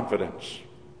our confidence.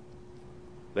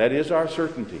 That is our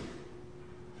certainty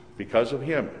because of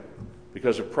Him,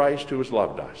 because of Christ who has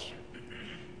loved us.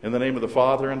 In the name of the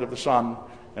Father, and of the Son,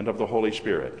 and of the Holy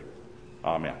Spirit.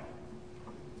 Amen.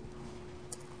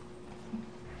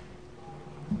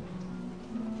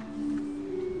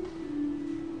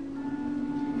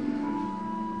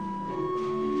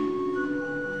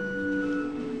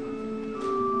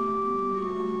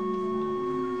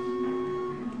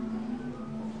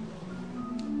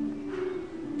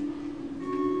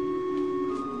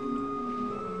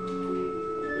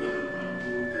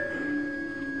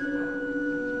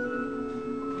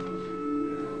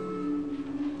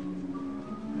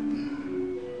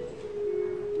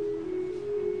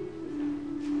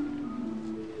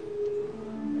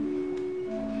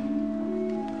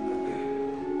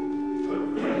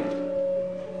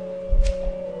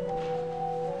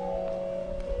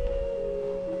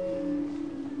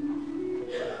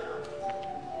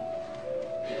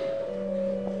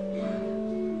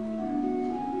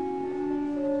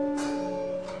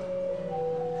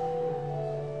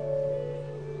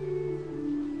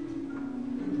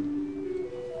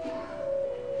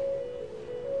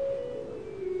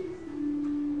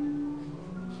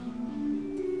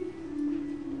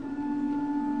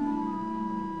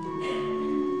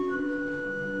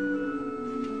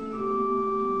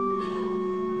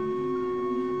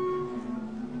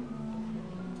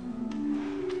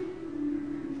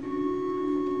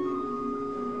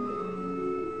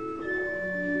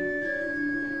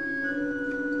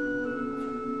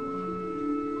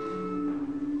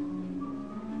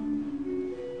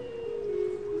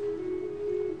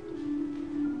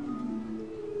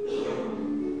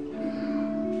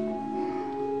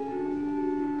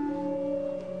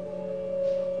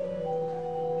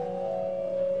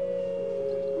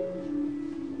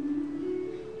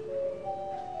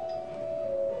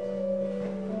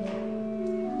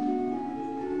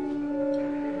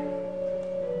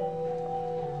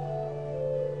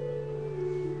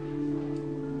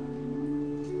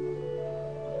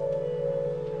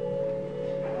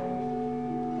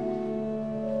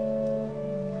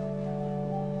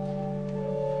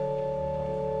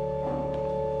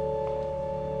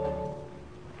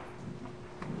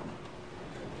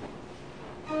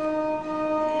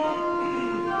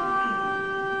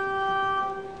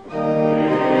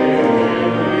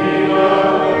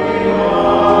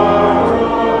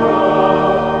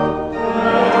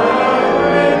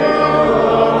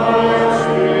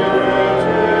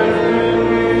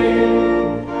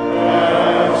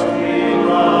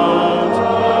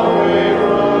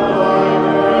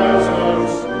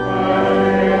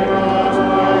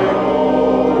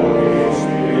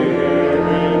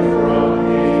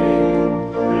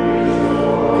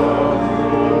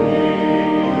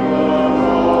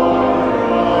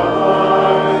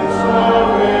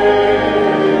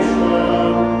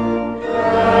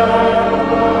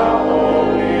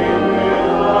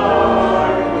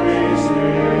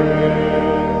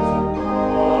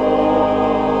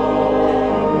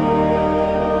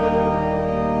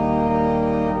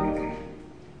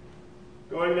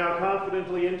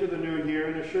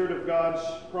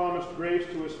 promised grace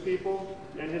to his people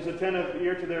and his attentive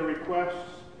ear to their requests,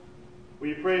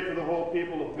 we pray for the whole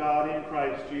people of God in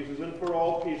Christ Jesus and for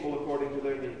all people according to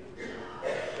their need.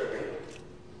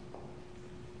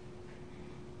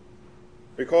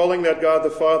 Recalling that God the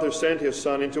Father sent his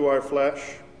Son into our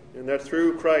flesh, and that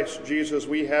through Christ Jesus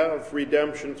we have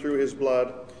redemption through his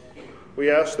blood,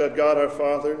 we ask that God our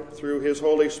Father, through his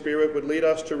Holy Spirit, would lead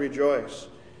us to rejoice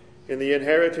in the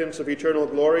inheritance of eternal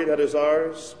glory that is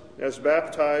ours as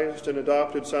baptized and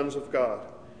adopted sons of God.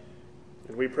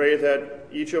 And we pray that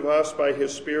each of us by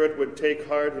his Spirit would take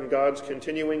heart in God's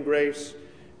continuing grace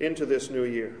into this new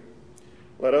year.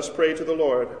 Let us pray to the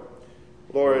Lord.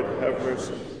 Lord, have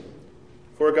mercy.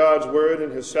 For God's word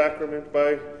and his sacrament,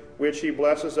 by which he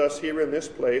blesses us here in this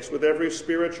place with every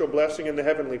spiritual blessing in the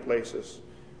heavenly places,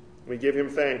 we give him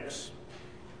thanks.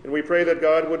 And we pray that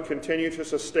God would continue to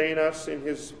sustain us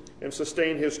and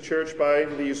sustain his church by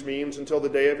these means until the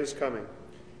day of his coming.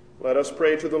 Let us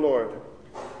pray to the Lord.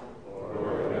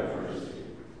 Lord, have mercy.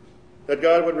 That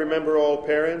God would remember all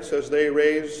parents as they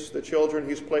raise the children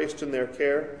he's placed in their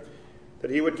care,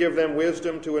 that he would give them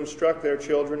wisdom to instruct their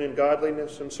children in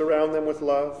godliness and surround them with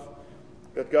love,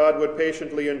 that God would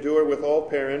patiently endure with all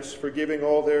parents, forgiving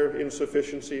all their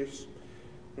insufficiencies,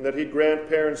 and that he'd grant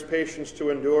parents patience to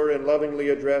endure and lovingly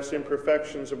address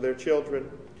imperfections of their children.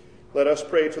 Let us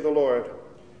pray to the Lord.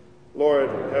 Lord,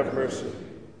 have mercy.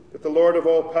 That the Lord of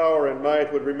all power and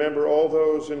might would remember all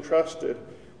those entrusted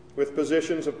with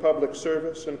positions of public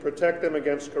service and protect them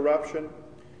against corruption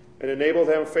and enable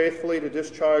them faithfully to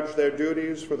discharge their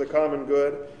duties for the common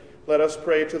good. Let us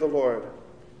pray to the Lord.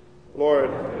 Lord,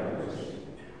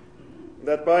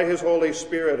 that by his Holy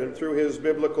Spirit and through his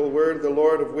biblical word, the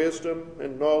Lord of wisdom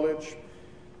and knowledge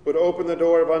would open the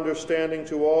door of understanding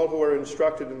to all who are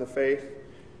instructed in the faith,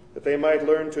 that they might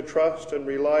learn to trust and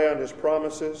rely on his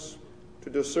promises,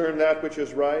 to discern that which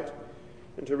is right,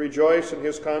 and to rejoice in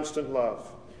his constant love.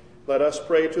 Let us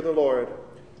pray to the Lord.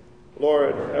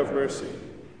 Lord, have mercy.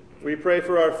 We pray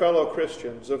for our fellow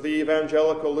Christians of the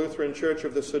Evangelical Lutheran Church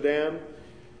of the Sudan,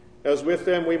 as with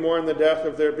them we mourn the death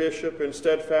of their bishop and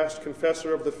steadfast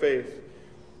confessor of the faith,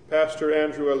 Pastor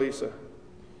Andrew Elisa.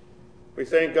 We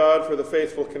thank God for the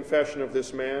faithful confession of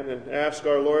this man and ask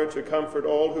our Lord to comfort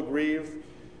all who grieve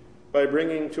by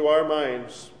bringing to our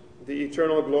minds the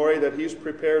eternal glory that he's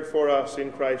prepared for us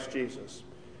in Christ Jesus.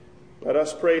 Let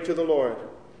us pray to the Lord.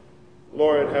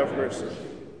 Lord, have mercy.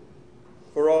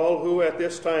 For all who at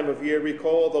this time of year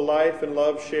recall the life and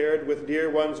love shared with dear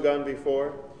ones gone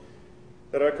before,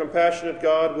 that our compassionate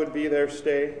God would be their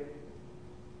stay.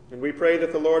 And we pray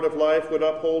that the Lord of life would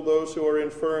uphold those who are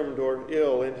infirmed or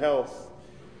ill in health,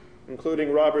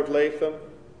 including Robert Latham,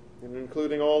 and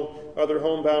including all other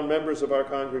homebound members of our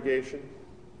congregation.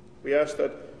 We ask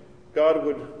that God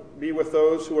would be with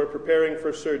those who are preparing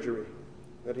for surgery,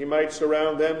 that he might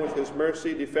surround them with his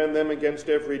mercy, defend them against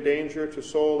every danger to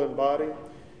soul and body,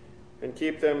 and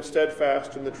keep them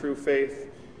steadfast in the true faith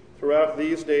throughout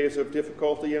these days of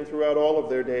difficulty and throughout all of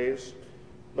their days.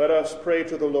 Let us pray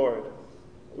to the Lord.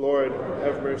 Lord,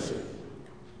 have mercy.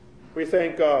 We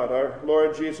thank God, our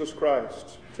Lord Jesus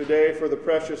Christ, today for the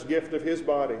precious gift of his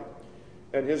body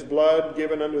and his blood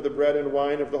given under the bread and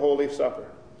wine of the Holy Supper.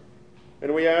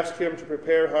 And we ask him to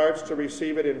prepare hearts to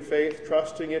receive it in faith,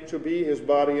 trusting it to be his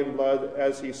body and blood,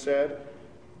 as he said,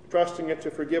 trusting it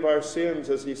to forgive our sins,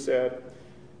 as he said,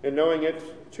 and knowing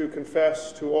it to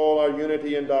confess to all our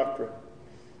unity in doctrine,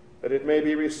 that it may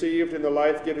be received in the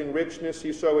life-giving richness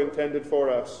he so intended for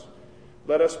us.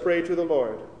 Let us pray to the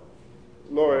Lord.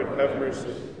 Lord, have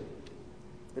mercy.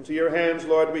 Into your hands,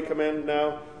 Lord, we commend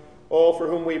now all for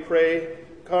whom we pray,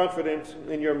 confident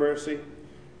in your mercy,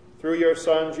 through your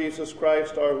Son, Jesus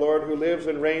Christ, our Lord, who lives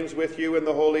and reigns with you in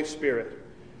the Holy Spirit,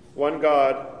 one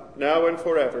God, now and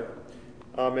forever.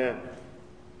 Amen.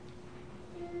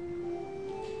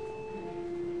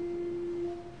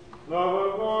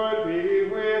 Love of Lord be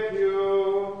with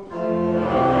you.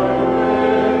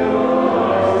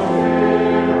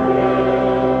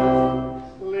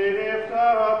 Lift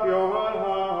up your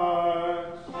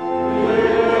hearts.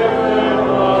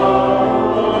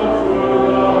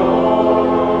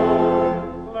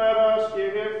 Let us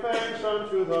give thanks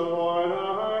unto the Lord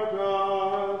our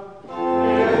God.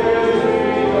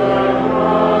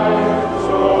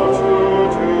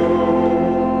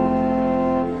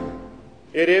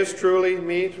 It is truly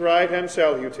meet, right, and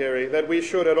salutary that we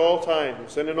should at all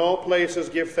times and in all places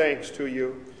give thanks to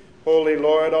you, Holy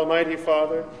Lord, Almighty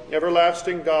Father,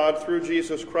 everlasting God, through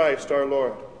Jesus Christ our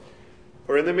Lord.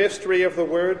 For in the mystery of the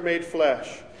Word made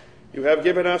flesh, you have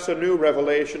given us a new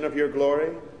revelation of your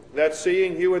glory, that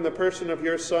seeing you in the person of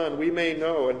your Son, we may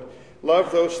know and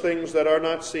love those things that are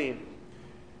not seen.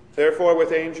 Therefore,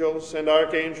 with angels and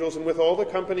archangels and with all the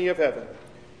company of heaven,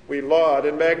 we laud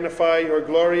and magnify your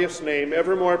glorious name,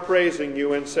 evermore praising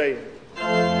you and saying,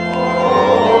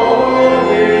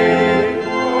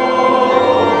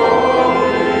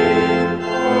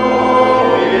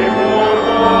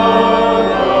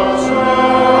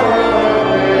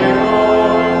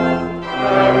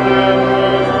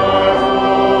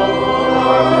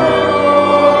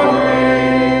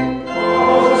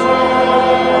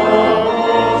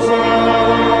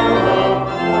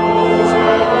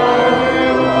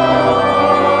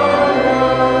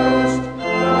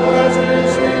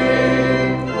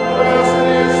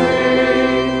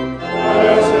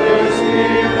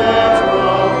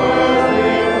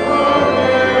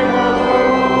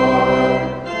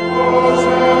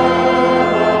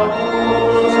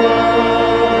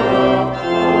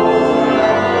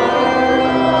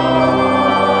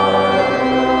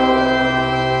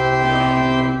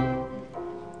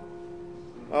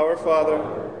 Our Father,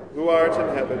 who art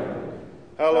in heaven,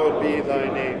 hallowed be thy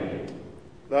name.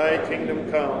 Thy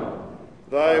kingdom come,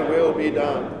 thy will be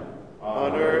done,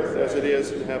 on earth as it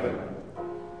is in heaven.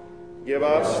 Give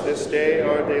us this day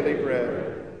our daily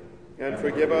bread, and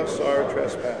forgive us our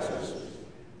trespasses,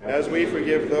 as we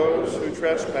forgive those who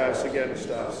trespass against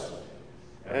us.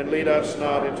 And lead us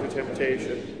not into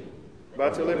temptation,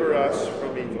 but deliver us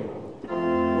from evil.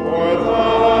 For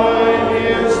thine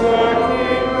is the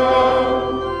kingdom,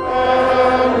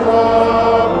 and the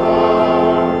power,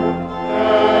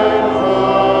 and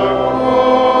the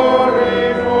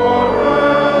glory forever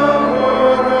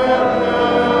and ever.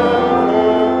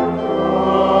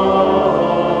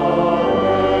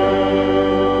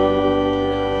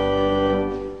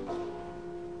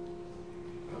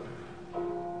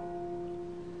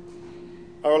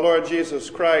 Amen. Our Lord Jesus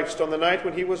Christ, on the night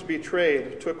when he was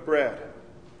betrayed, took bread.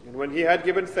 And when he had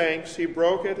given thanks, he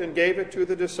broke it and gave it to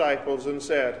the disciples and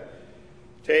said,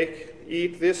 "Take,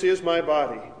 eat, this is my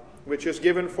body, which is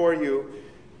given for you.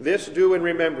 This do in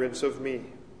remembrance of me."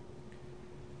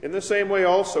 In the same way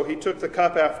also he took the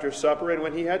cup after supper, and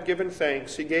when he had given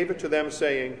thanks, he gave it to them,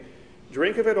 saying,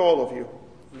 "Drink of it, all of you.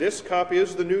 This cup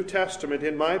is the New Testament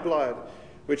in my blood,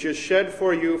 which is shed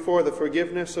for you for the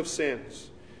forgiveness of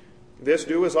sins. This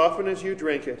do as often as you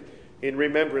drink it in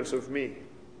remembrance of me."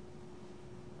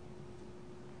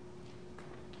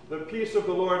 The peace of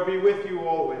the Lord be with you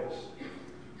always.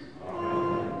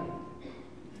 Amen.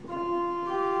 Amen.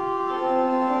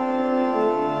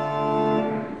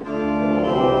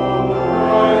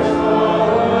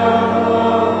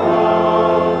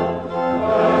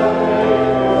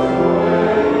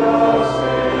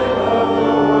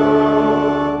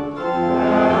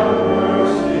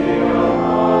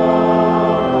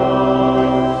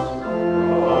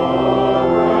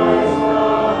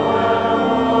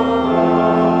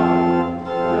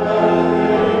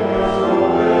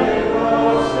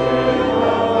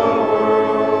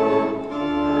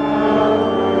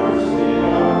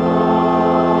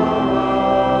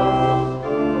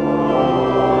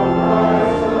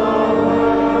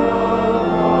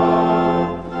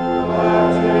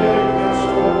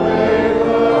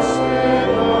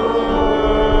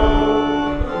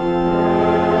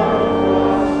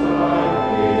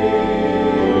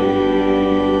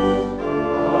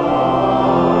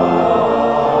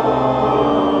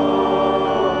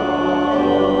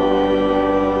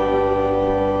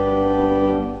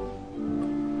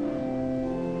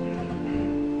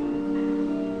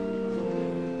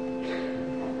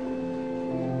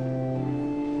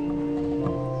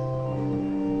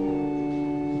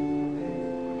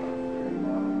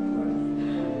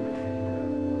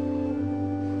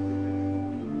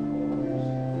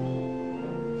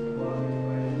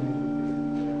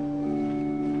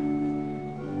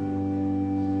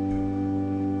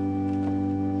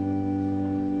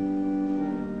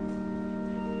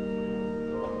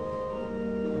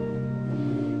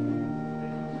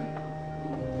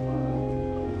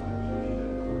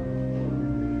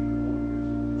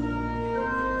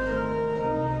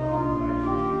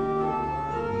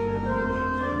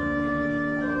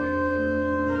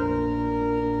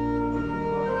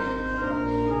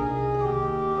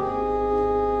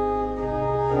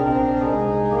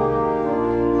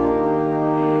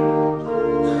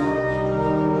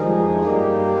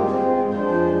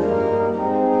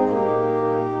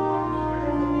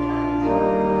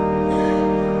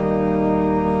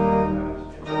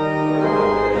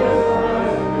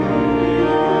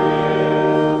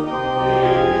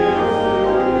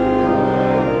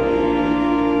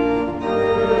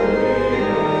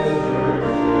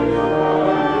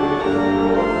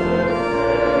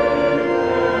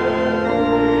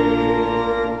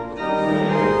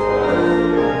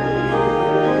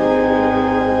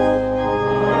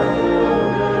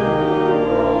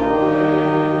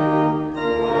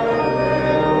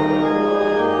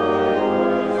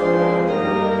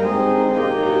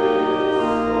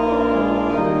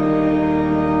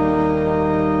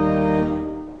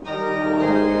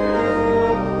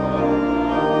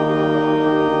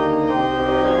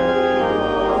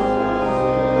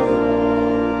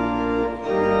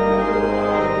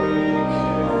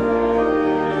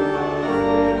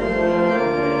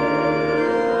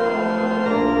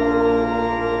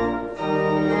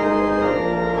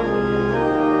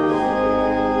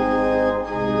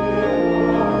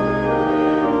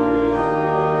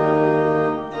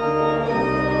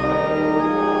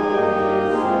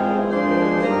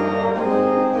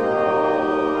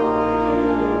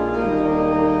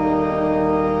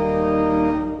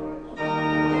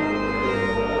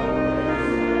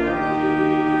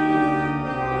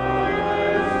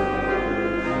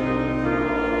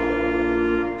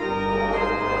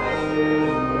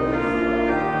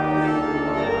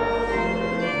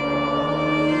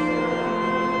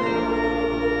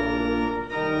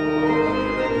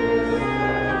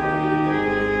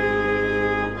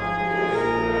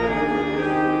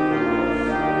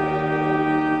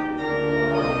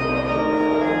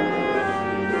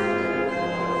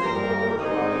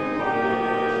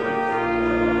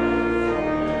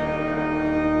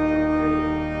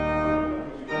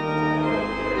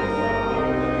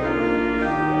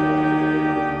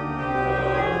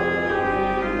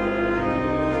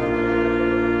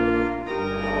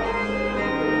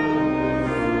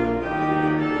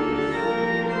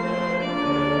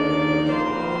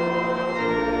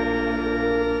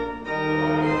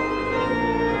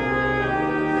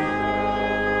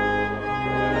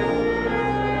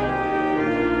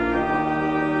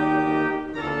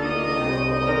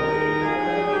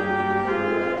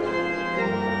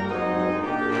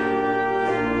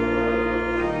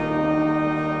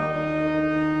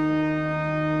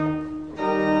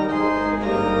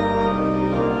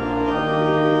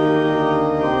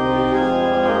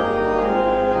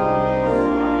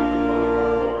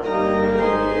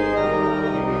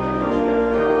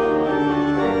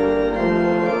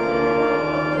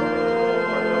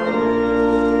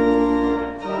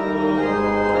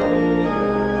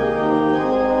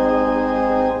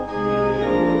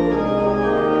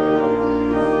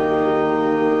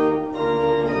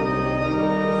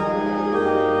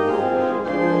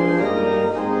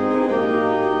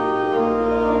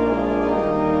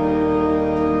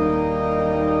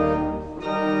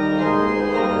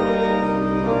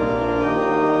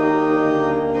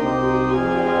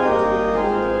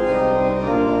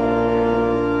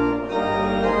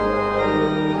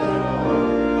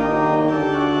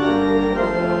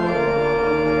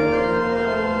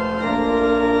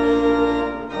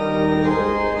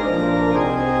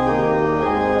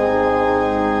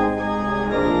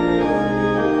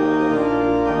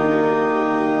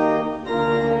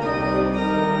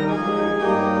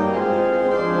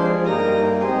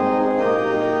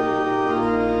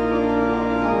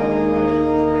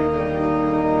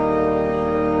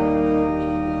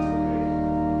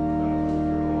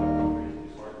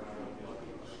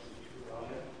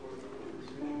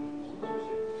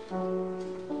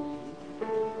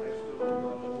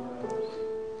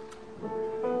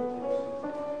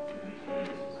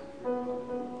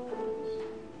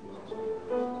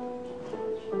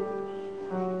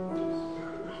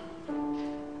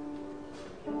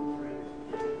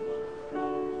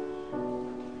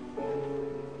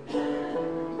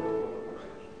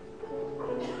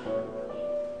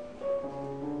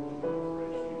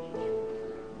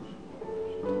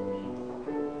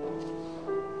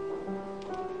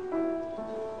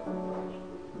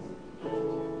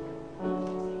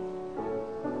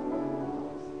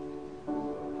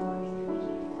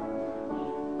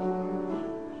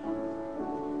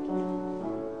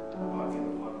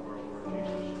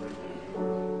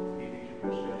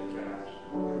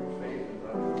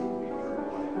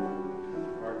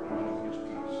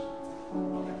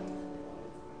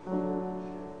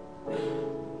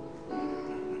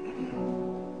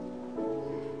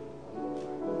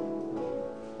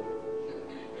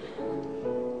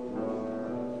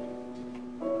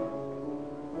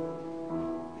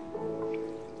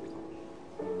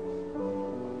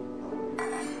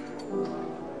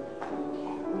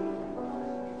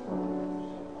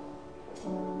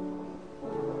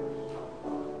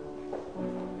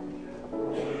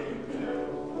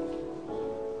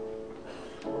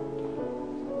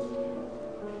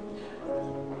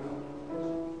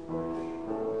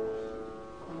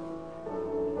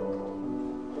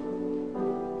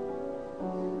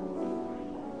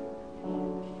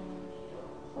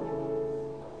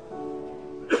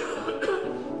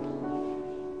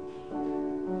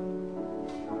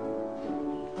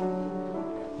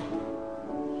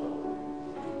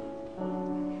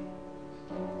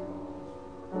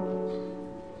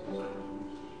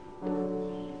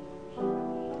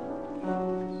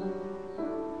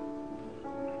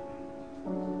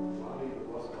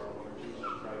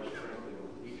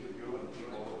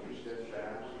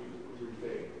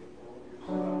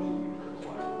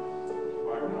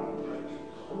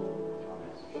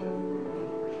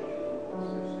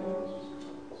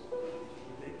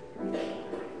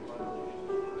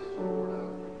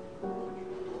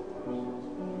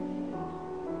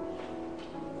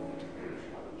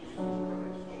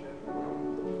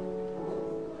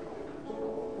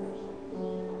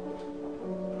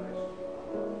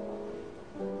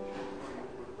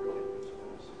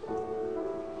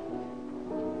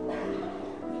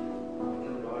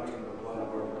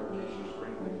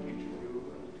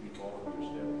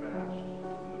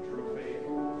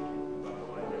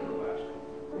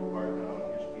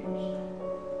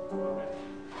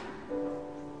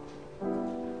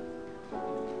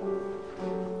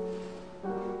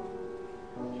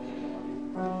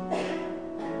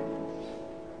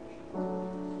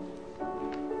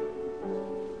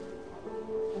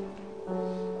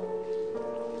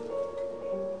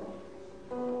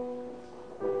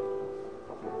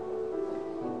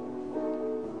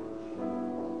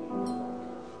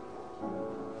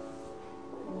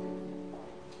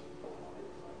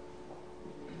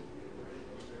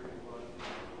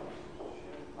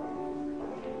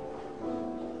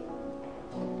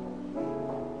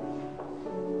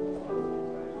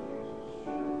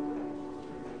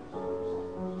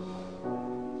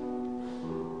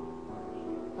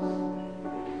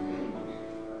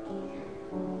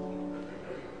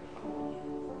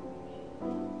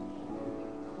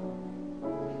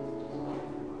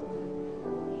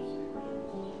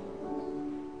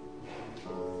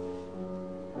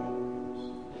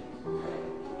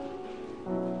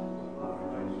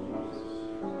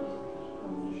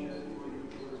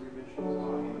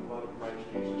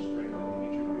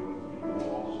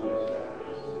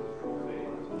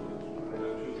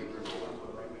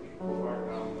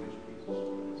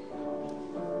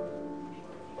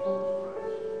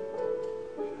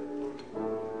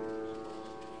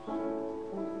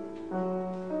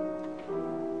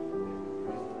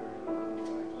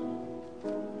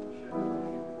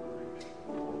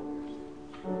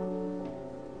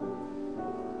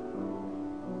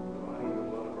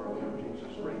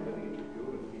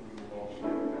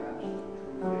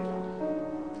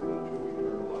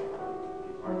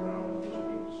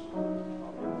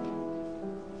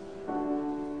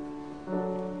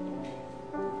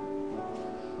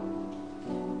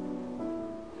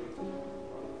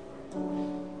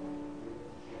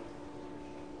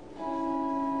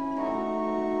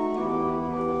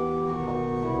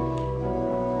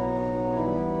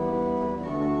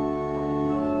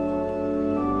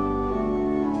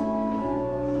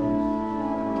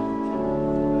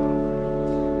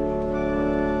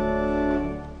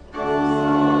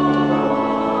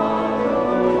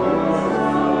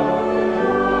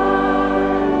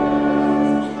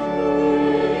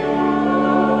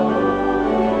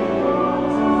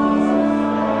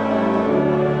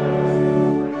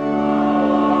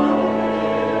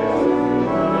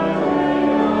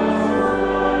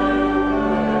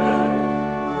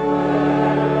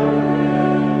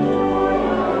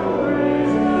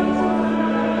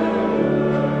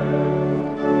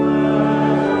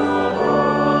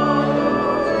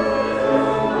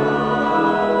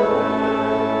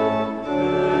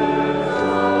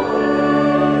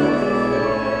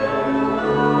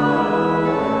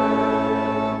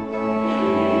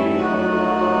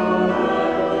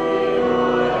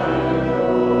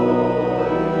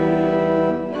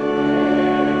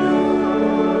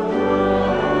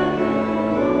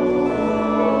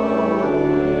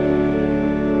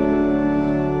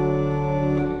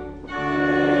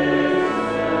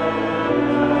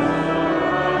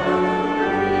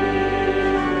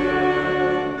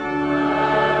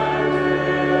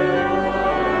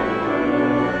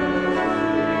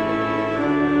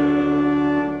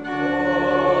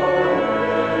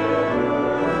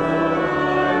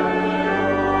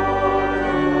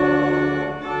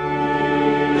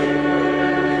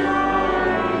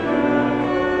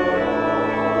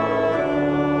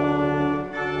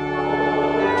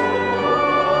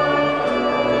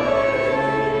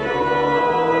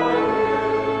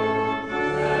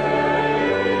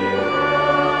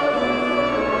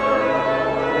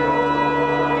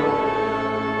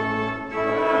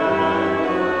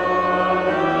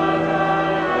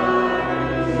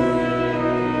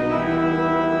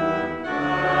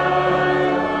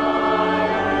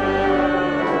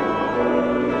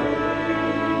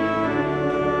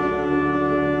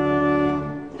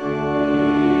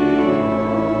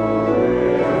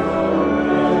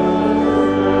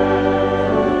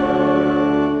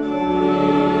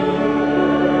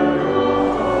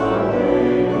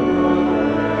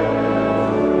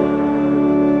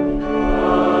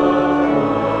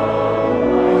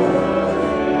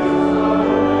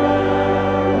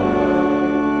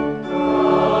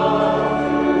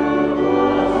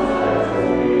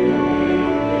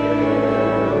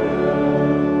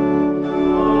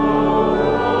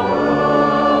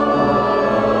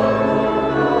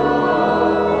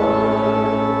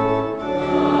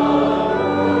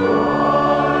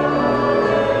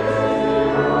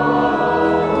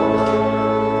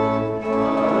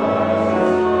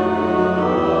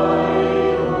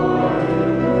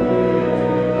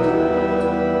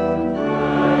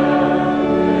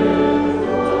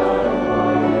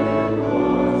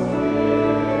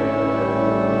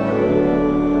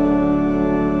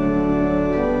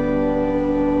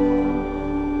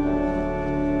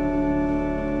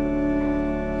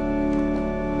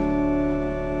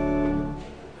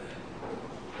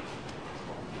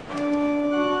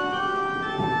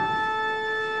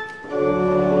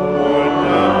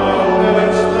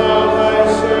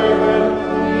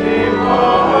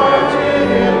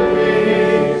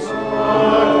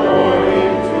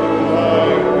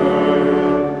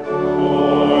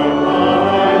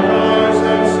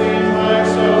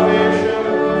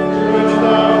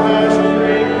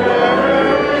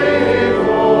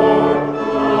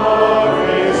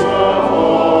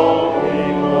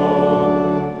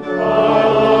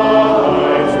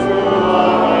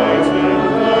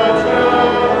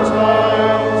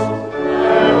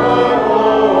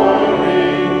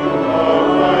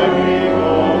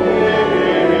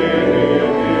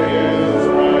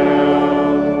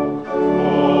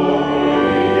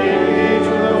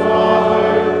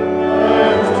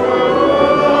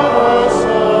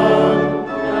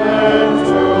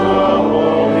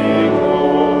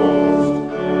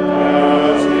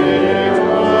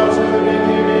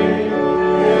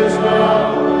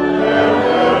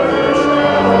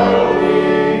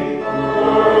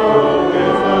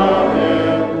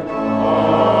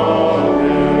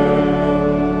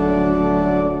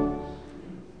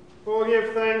 Oh,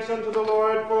 give thanks unto the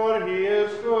Lord, for he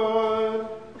is good.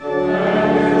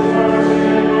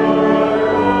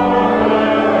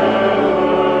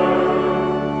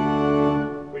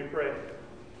 We pray.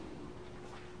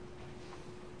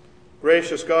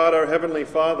 Gracious God, our heavenly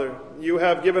Father, you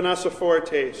have given us a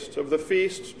foretaste of the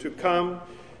feast to come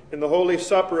in the holy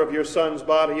supper of your Son's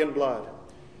body and blood.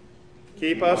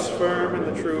 Keep us firm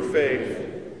in the true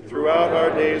faith throughout our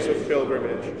days of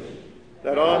pilgrimage,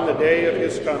 that on the day of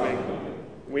his coming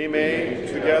we may,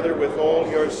 together with all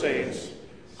your saints,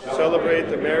 celebrate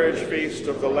the marriage feast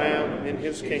of the Lamb in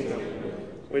his kingdom,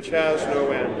 which has no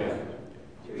end.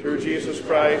 Through Jesus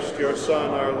Christ, your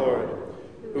Son, our Lord,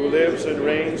 who lives and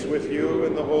reigns with you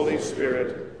in the Holy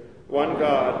Spirit, one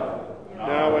God,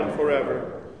 now and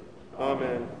forever.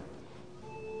 Amen.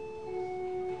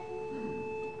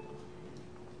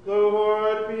 The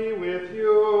Lord be with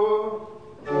you.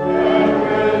 And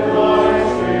with thy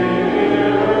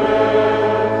spirit.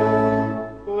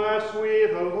 Bless we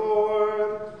the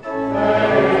Lord.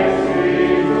 Thanks be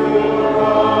to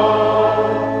God.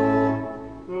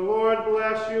 The Lord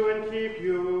bless you and keep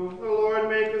you. The Lord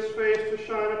make his face to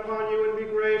shine upon you and be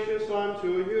gracious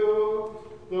unto you.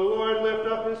 The Lord lift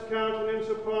up his countenance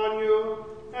upon you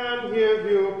and give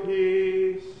you peace.